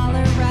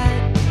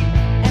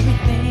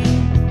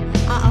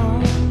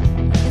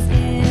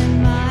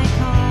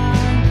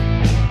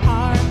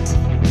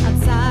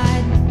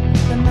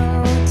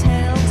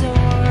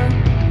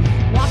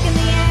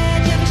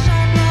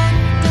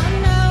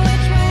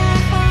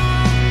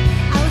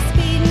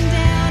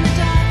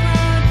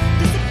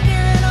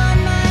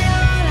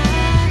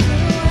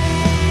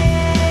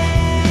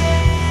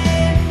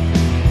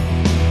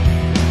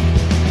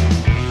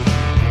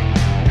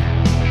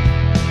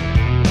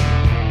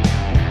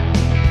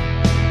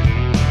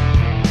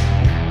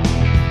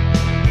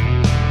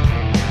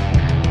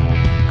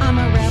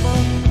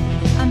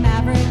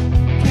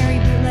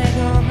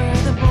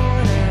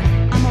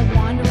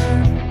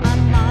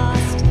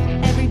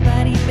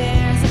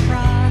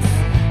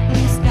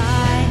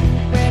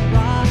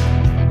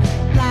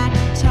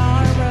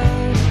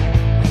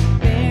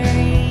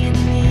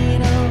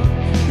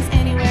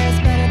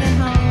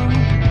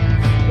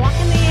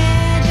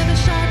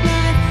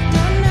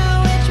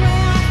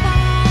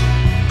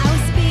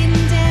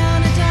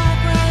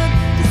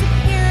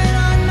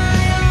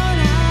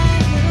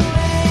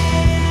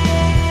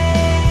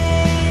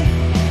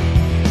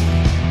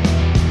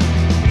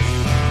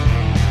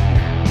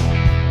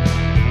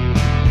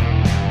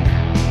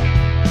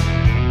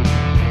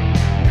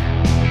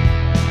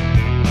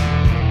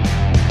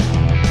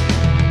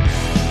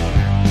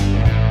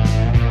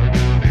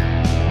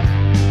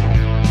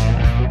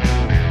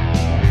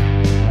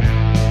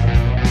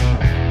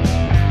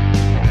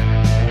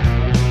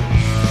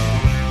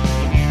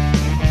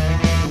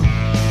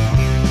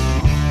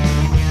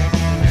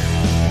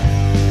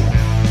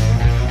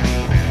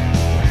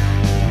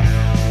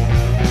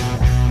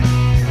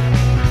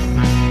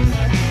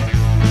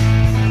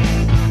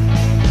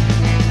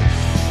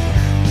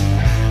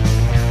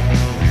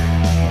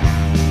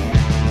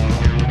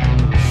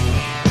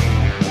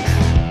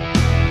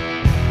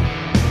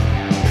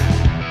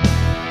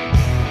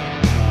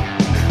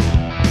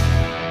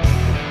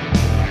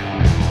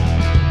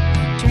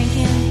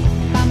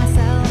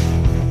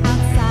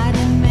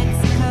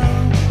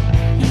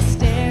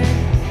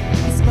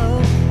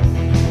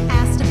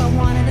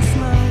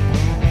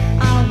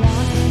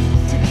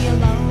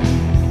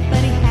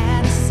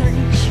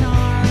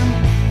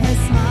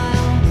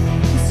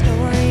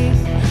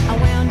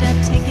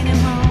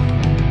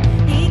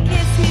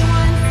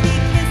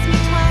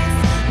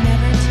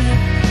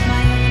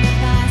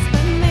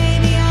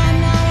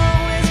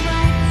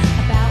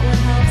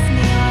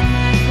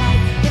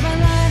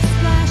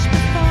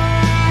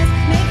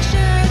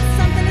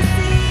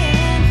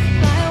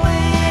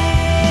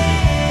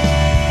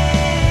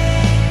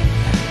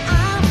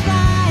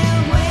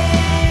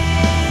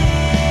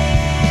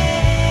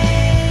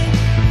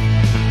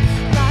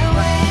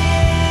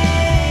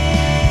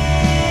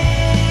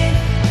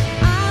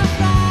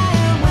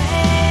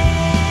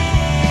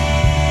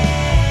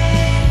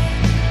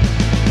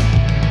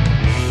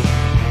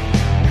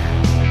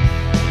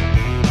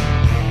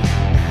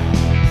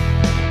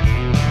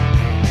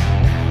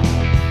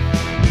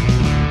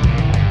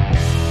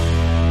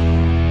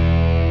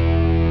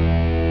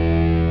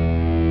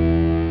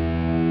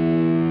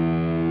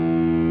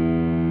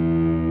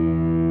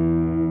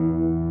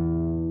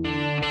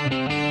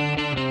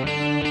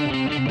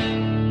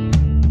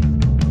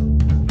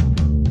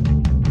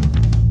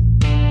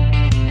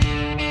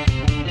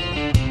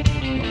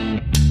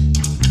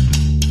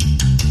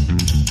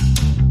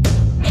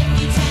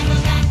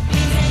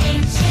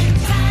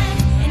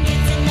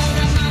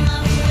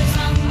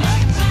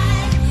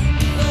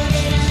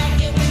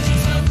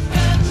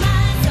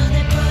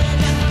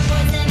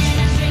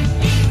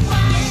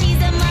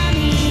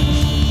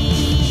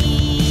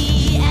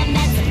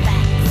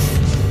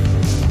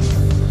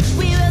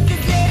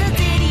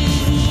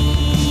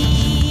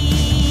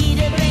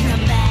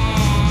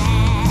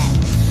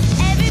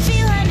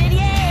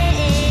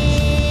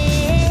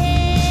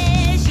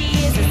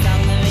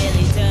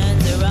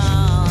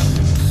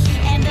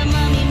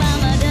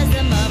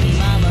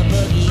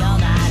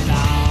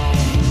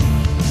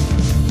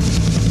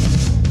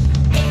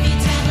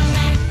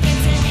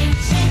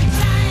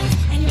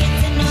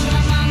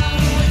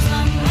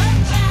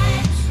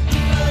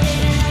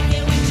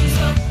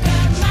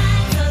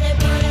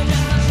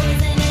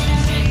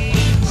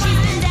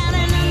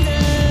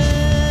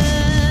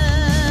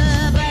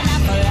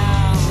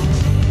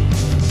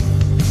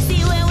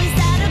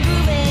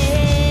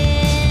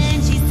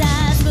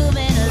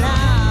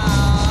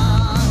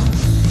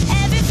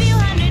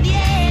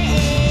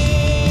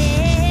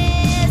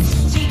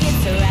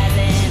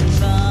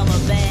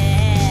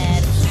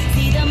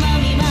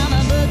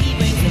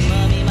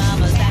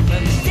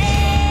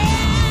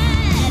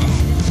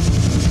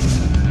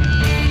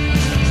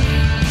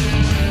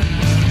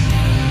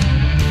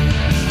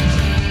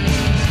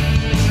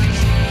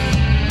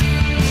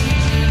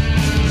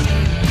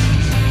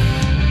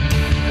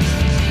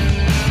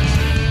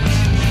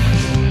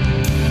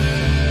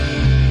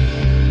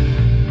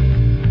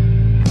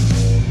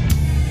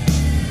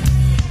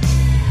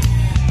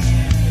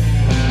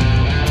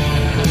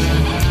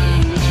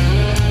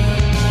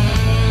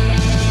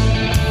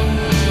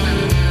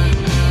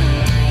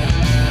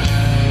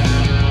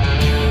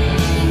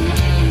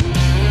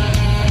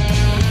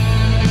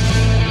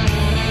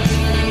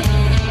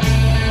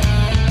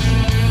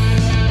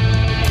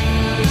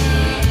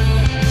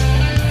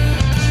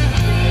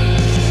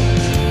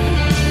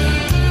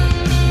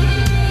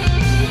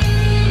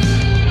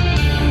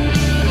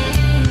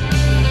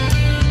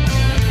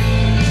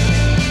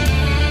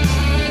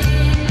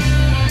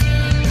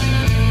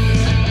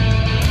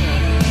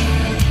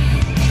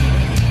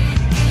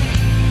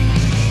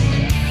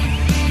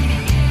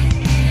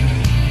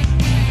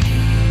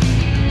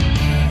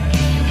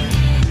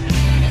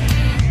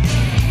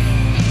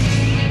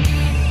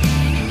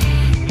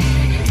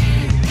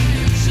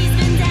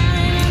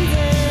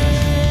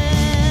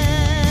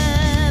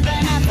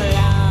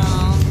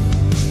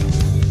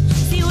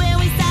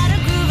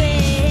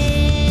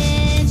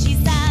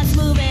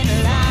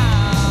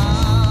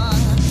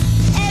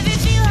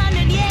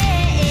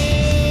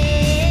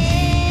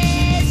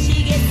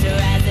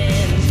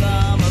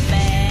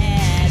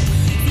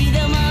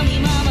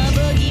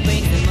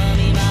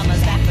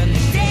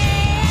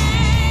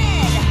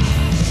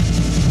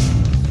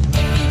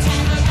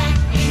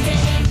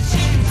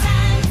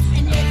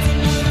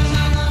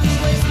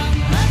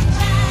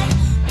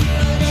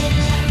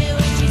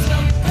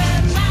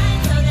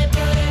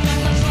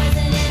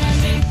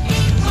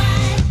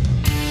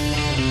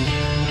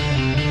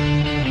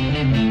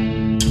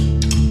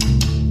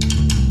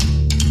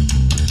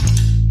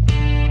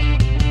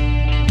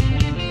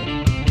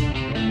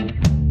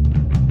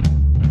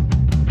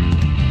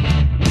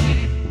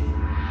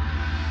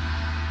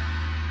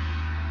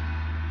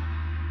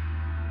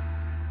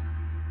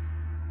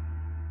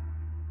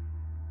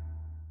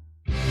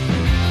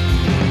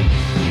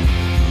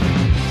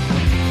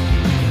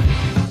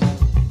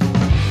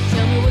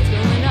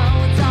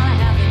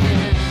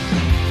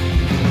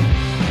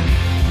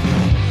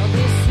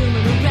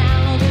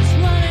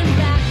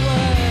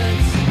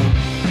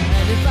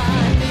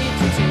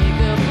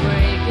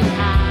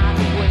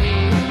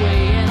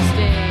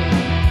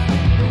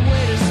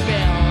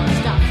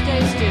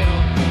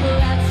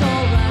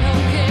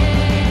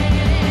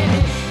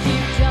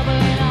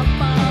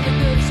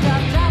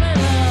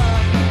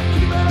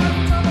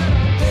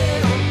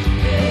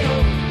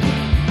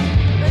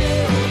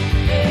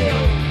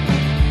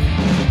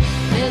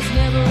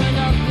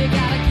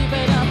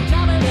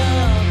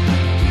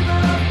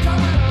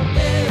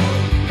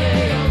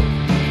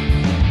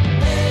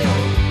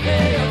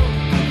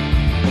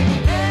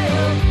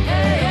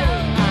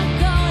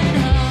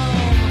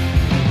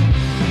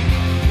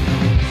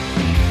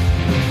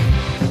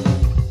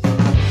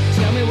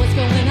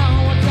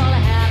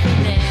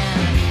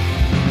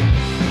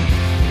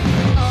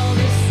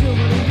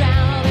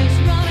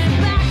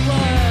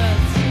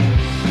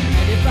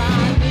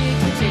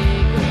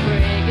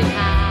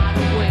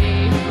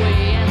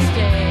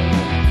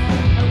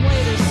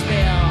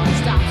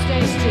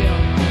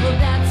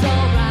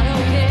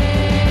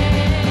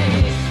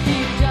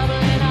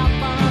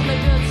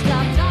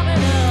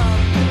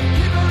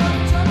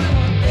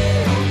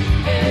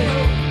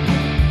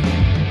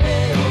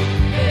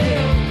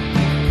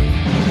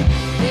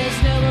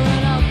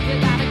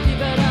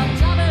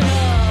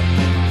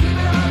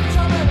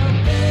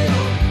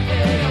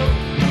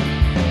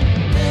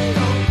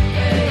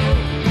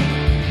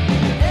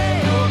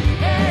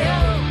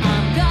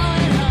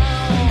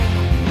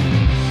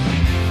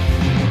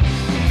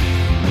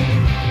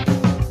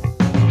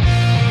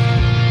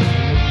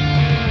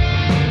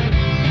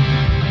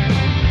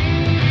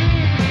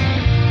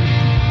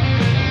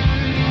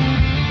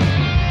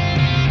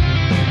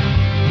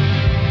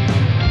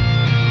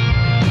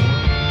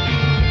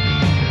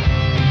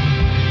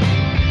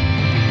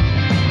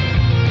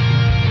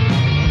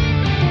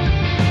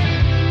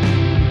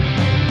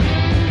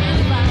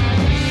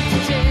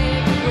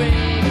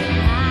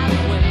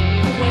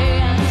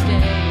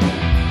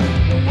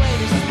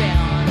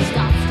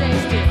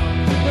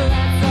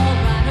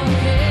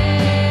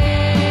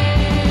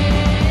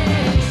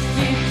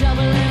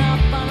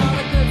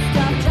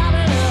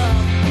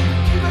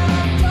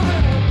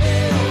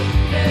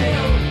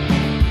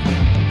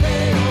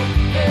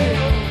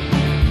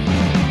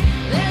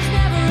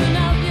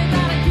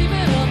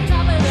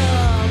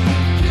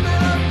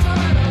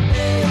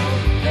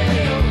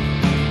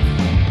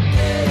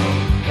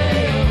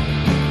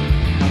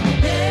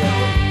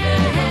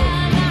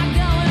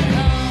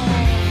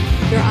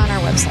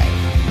website.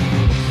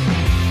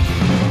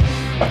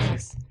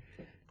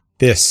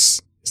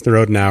 This is the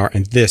Rodent Hour,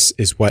 and this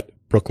is what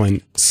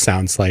Brooklyn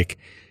sounds like.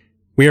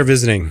 We are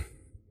visiting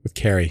with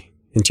Carrie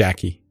and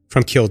Jackie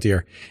from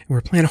Killdeer, and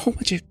we're playing a whole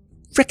bunch of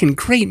freaking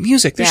great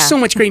music. There's so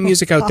much great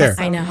music out there.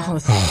 I know.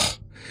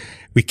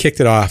 We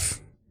kicked it off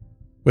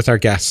with our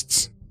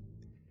guests.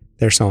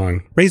 Their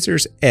song,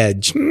 Razor's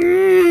Edge.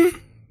 Maybe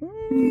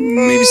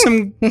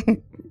some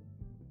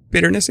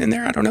bitterness in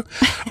there. I don't know.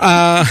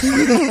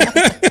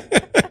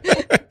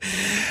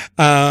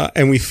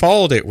 And we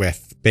followed it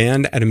with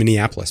band out of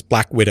Minneapolis,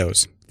 Black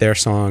Widows, their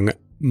song,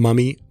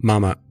 Mummy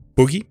Mama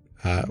Boogie,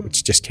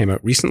 which just came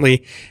out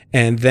recently.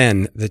 And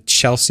then the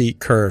Chelsea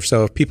Curve.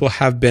 So if people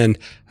have been,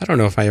 I don't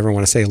know if I ever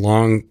want to say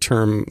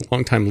long-time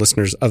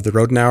listeners of the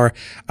Rodent Hour,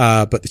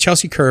 but the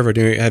Chelsea Curve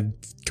have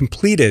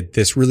completed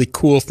this really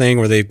cool thing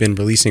where they've been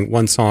releasing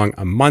one song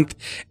a month,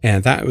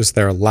 and that was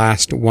their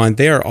last one.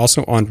 They are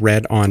also on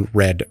Red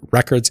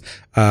Records,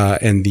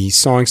 and the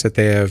songs that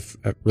they have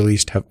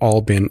released have all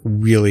been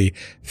really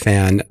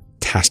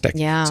fantastic.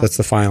 Yeah. So that's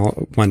the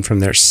final one from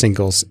their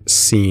singles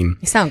scene.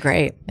 They sound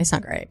great.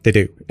 They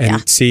do.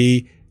 And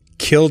see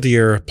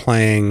Killdeer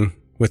playing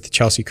with the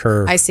Chelsea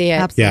Curve. I see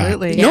it.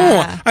 Absolutely.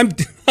 Yeah. Yeah. No,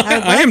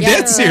 I am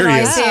dead I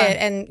serious. see it.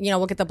 And,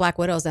 we'll get the Black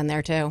Widows in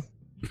there too.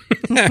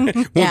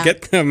 We'll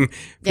get them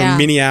from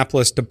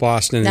Minneapolis to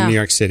Boston and New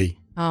York City.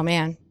 Oh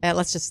man,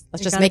 let's just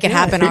make it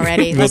happen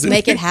already. Let's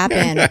make it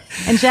happen.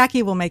 And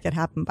Jackie will make it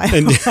happen by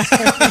the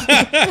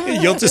way.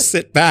 You'll just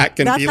sit back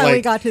and That's be how like,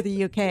 we got to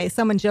the UK.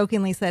 Someone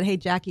jokingly said, "Hey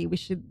Jackie, we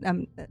should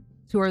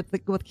tour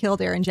with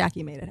Killdeer," and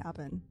Jackie made it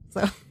happen.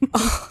 So,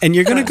 and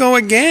you're going to go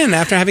again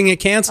after having it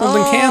canceled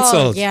and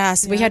canceled.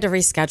 Yes, we had to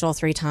reschedule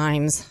 3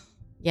 times.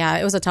 Yeah,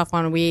 it was a tough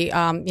one. We,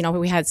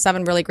 we had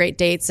 7 really great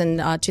dates in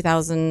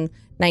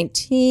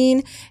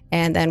 2019,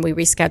 and then we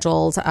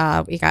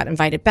rescheduled. We got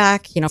invited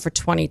back, for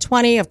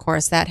 2020. Of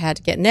course, that had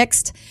to get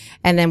nixed,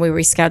 and then we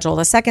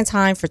rescheduled a second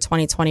time for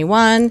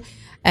 2021,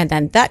 and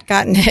then that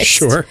got nixed.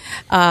 Sure.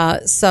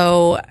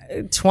 So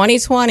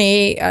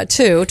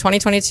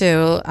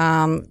 2022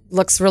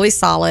 looks really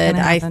solid.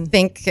 I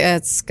think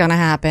it's going to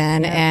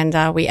happen,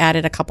 and we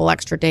added a couple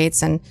extra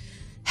dates and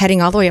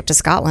heading all the way up to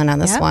Scotland on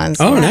this one.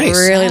 So nice.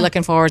 Really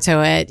looking forward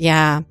to it.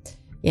 Yeah.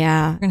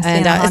 We're going to stay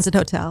in a haunted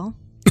hotel.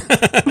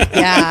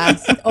 Yeah.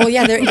 Oh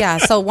yeah.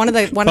 So one of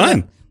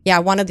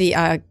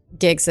the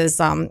gigs is,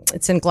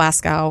 it's in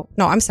Glasgow.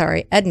 No, I'm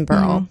sorry,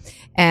 Edinburgh,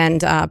 and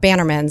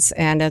Bannerman's,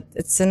 and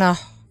it's in a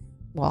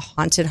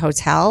haunted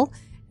hotel.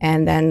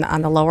 And then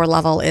on the lower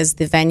level is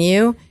the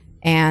venue,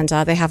 and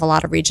they have a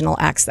lot of regional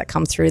acts that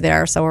come through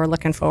there. So we're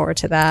looking forward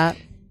to that.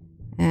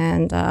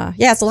 And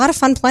it's a lot of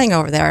fun playing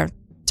over there.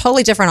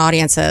 Totally different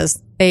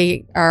audiences.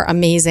 They are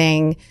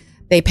amazing.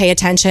 They pay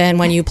attention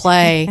when you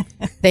play.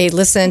 They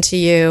listen to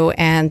you,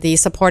 and the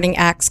supporting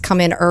acts come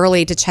in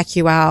early to check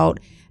you out.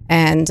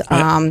 And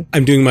I'm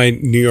doing my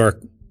New York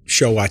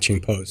show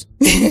watching pose.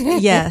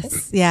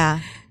 Yes, yeah.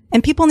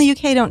 And people in the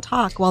UK don't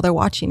talk while they're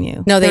watching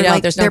you. No, they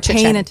don't. There's no They're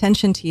paying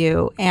attention to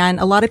you. And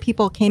a lot of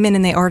people came in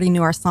and they already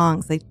knew our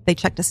songs. They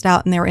checked us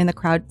out and they were in the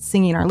crowd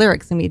singing our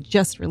lyrics, and we had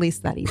just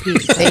released that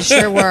EP. So they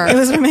sure were. It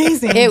was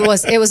amazing. It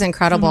was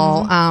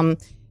incredible.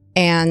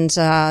 And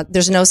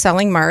there's no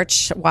selling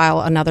merch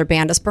while another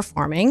band is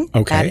performing.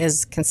 Okay. That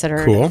is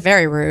considered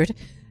very rude.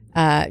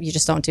 You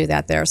just don't do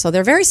that there. So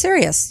they're very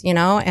serious,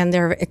 and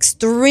they're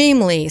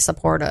extremely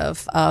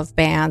supportive of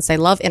bands. They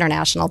love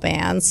international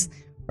bands.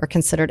 We're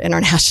considered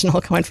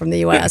international coming from the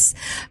U.S.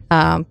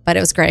 But it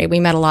was great. We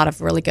met a lot of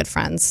really good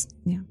friends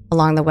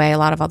along the way, a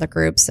lot of other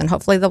groups, and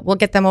hopefully we'll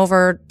get them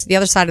over to the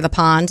other side of the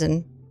pond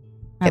and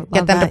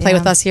get them to play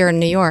with us here in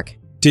New York.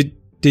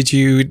 Did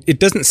you, it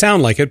doesn't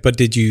sound like it, but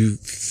did you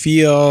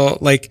feel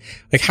like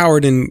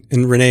Howard and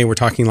Renee were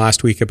talking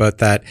last week about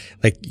that,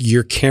 like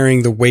you're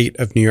carrying the weight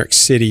of New York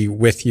City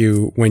with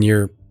you when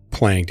you're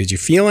playing? Did you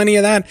feel any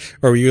of that?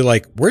 Or were you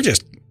like, we're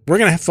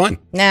going to have fun?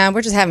 Nah,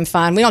 we're just having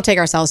fun. We don't take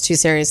ourselves too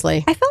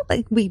seriously. I felt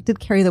like we did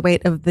carry the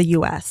weight of the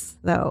U.S.,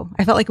 though.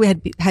 I felt like we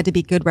had to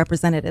be good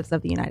representatives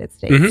of the United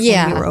States when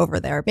we were over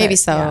there. Maybe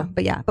so.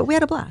 But we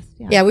had a blast.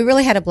 Yeah, we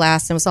really had a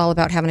blast. It was all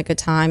about having a good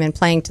time and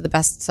playing to the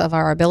best of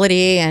our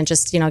ability and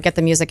just, get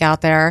the music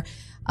out there.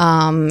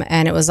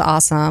 And it was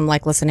awesome,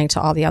 like listening to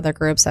all the other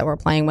groups that were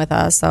playing with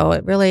us. So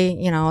it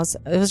really, it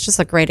was just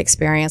a great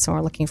experience, and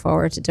we're looking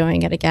forward to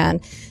doing it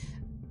again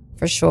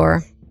for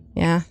sure.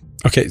 Yeah.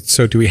 Okay,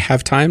 so do we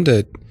have time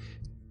to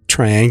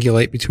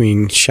triangulate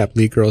between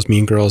Chablis Girls,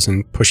 Mean Girls,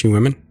 and Pushy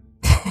Women?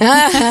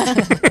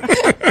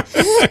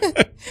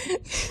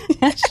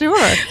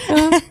 Sure.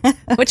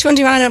 Which one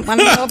do you want to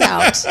know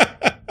about?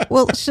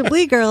 Well,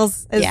 Chablis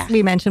Girls, as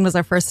we mentioned, was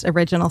our first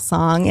original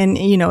song. And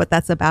you know what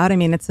that's about? I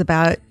mean, it's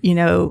about,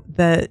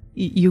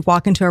 you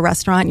walk into a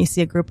restaurant and you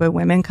see a group of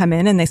women come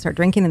in and they start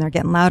drinking and they're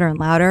getting louder and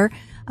louder.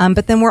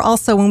 But then we're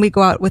also, when we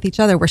go out with each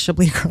other, we're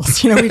Chablis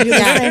Girls. We do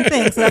the same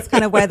thing. So that's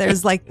kind of why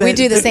there's like we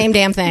do the same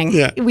damn thing.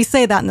 Yeah. We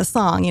say that in the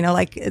song,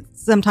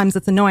 sometimes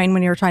it's annoying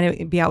when you're trying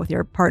to be out with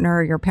your partner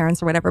or your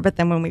parents or whatever. But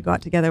then when we go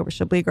out together, we're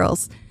Chablis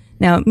Girls.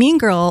 Now, Mean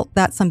Girl,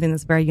 that's something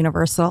that's very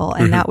universal.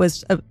 And that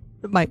was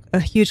a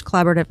huge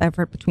collaborative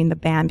effort between the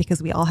band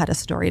because we all had a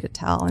story to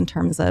tell in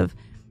terms of,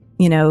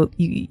 you know,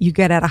 you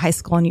get out of high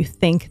school and you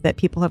think that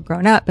people have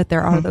grown up, but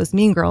there are those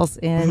mean girls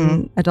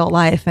in adult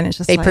life. And it's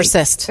just They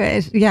persist.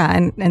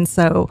 Yeah. And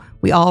so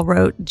we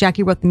all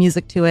Jackie wrote the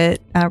music to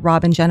it.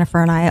 Rob and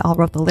Jennifer and I all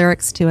wrote the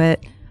lyrics to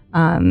it.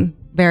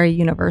 Very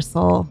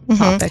universal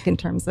topic in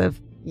terms of,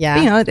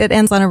 you know, it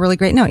ends on a really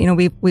great note. You know,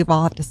 we've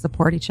all have to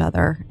support each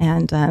other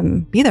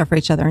and be there for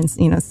each other and,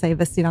 you know, save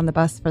a seat on the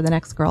bus for the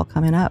next girl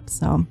coming up.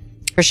 So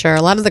For sure.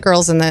 A lot of the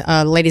girls and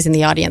the ladies in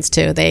the audience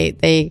too,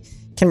 they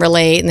can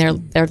relate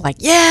and they're like,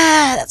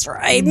 yeah, that's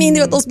right.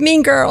 Those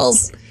mean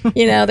girls.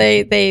 You know,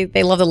 they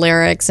love the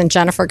lyrics, and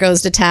Jennifer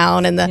goes to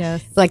town and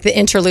like the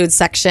interlude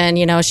section,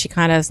 you know, she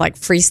kind of is like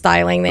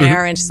freestyling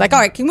there and she's like, all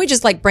right, can we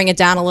just like bring it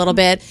down a little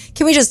bit?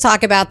 Can we just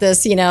talk about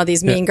this, you know,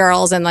 these mean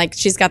girls? And like,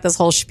 she's got this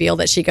whole spiel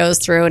that she goes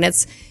through, and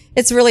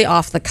it's really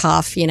off the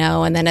cuff, you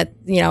know, and then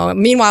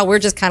meanwhile, we're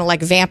just kind of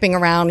like vamping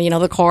around, you know,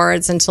 the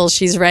chords until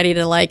she's ready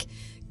to like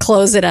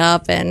close it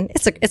up. And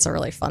it's a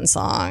really fun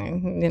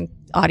song. And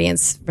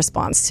audience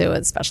responds to it,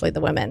 especially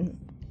the women.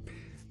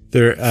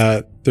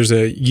 There's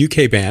a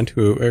UK band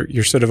who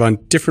you're sort of on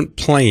different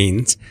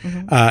planes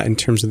in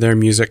terms of their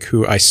music,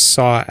 who I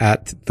saw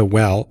at the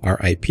Well,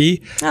 RIP.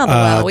 Oh, the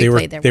Well, we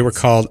played there. They were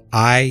called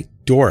I,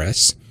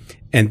 Doris,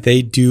 and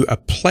they do a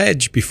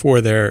pledge before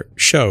their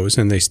shows,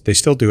 and they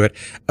still do it,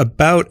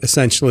 about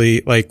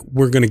essentially like,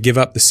 we're going to give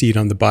up the seat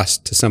on the bus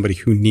to somebody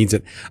who needs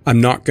it.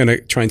 I'm not going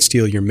to try and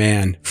steal your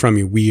man from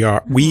you. We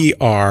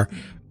are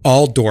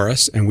all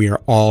Doris, and we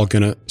are all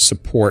going to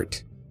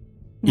support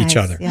each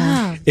other.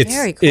 Yeah. It's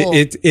very cool.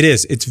 It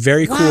is. It's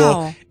very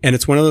cool. And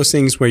it's one of those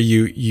things where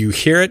you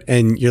hear it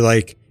and you're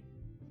like,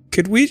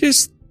 could we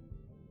just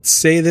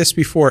say this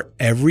before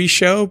every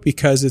show?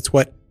 Because it's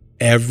what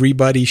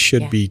everybody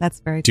should be that's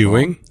very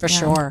doing. Cool. For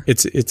sure.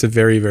 It's a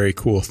very, very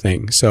cool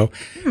thing. So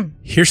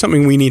here's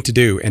something we need to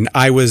do. And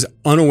I was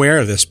unaware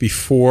of this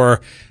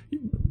before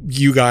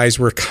you guys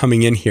were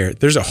coming in here.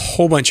 There's a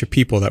whole bunch of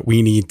people that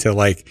we need to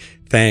like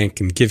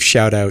thank and give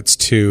shout outs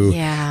to.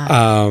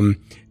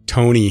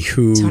 Tony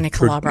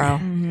Calabro,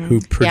 who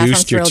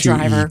produced your two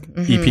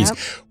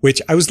EPs, which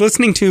I was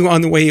listening to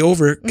on the way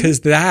over,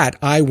 because that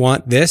I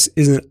Want This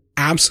is an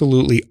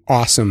absolutely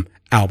awesome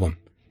album.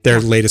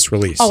 Their latest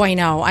release. Oh, I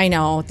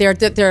know.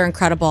 They're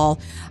incredible.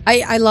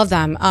 I love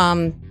them.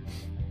 A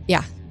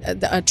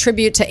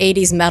tribute to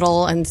 80s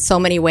metal in so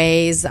many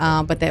ways,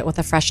 but with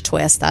a fresh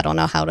twist. I don't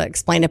know how to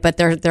explain it, but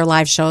their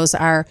live shows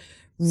are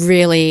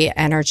really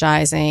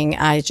energizing.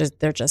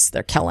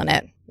 They're killing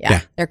it.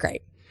 Yeah. They're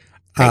great.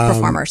 Great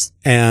performers.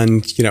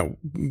 And, you know,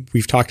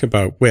 we've talked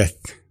about with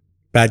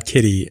Bad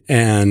Kitty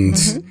and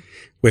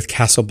with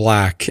Castle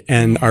Black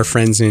and our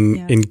friends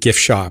in Gift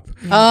Shop,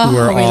 who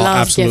are all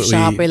absolutely Gift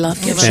Shop. We love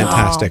Gift Shop.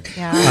 Fantastic.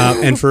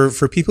 And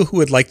for people who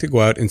would like to go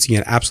out and see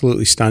an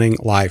absolutely stunning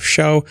live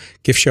show,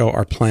 Gift Show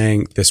are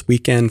playing this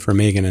weekend for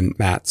Megan and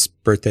Matt's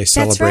birthday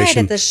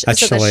celebration. That's right. At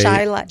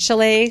the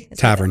Chalet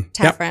Tavern.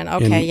 Tavern.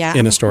 Okay.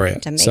 In Astoria.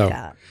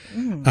 Jamaica.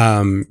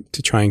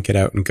 To try and get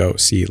out and go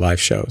see live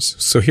shows.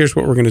 So here's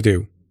what we're going to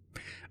do.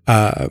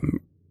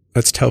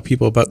 Let's tell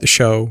people about the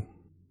show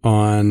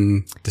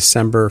on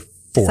December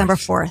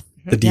 4th.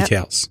 The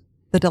details.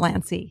 The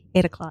Delancey,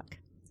 8:00.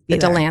 The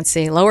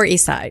Delancey, Lower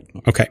East Side.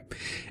 Okay.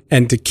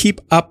 And to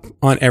keep up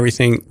on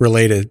everything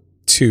related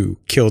to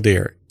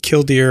Killdeer,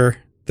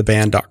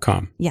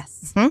 killdeertheband.com.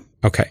 Yes.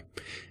 Okay.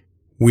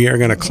 We are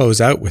going to close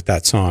out with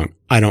that song,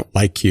 I Don't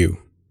Like You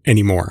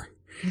Anymore.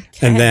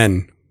 Okay. And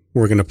then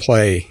we're going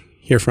to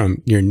hear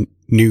from your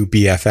new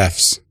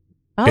BFFs,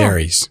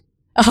 Berries.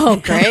 Oh,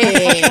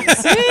 great.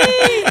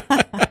 Sweet.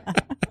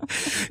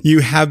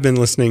 You have been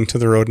listening to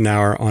The Rodent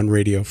Hour on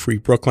Radio Free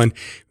Brooklyn.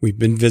 We've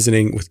been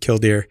visiting with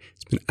Killdeer.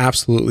 It's been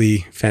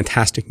absolutely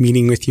fantastic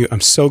meeting with you. I'm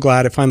so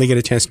glad I finally get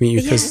a chance to meet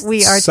you, because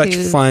we are such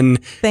too. fun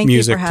Thank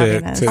music you for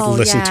having us. to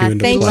listen to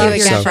and to Thank play. you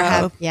again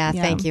So,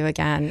 thank you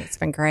again. It's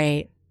been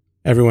great.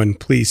 Everyone,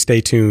 please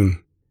stay tuned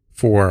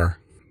for,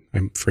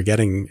 I'm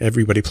forgetting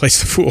Everybody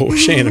Plays the Fool with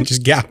Shane. I'm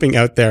just gapping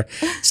out there.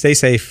 Stay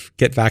safe,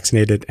 get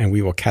vaccinated, and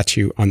we will catch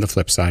you on the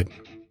flip side.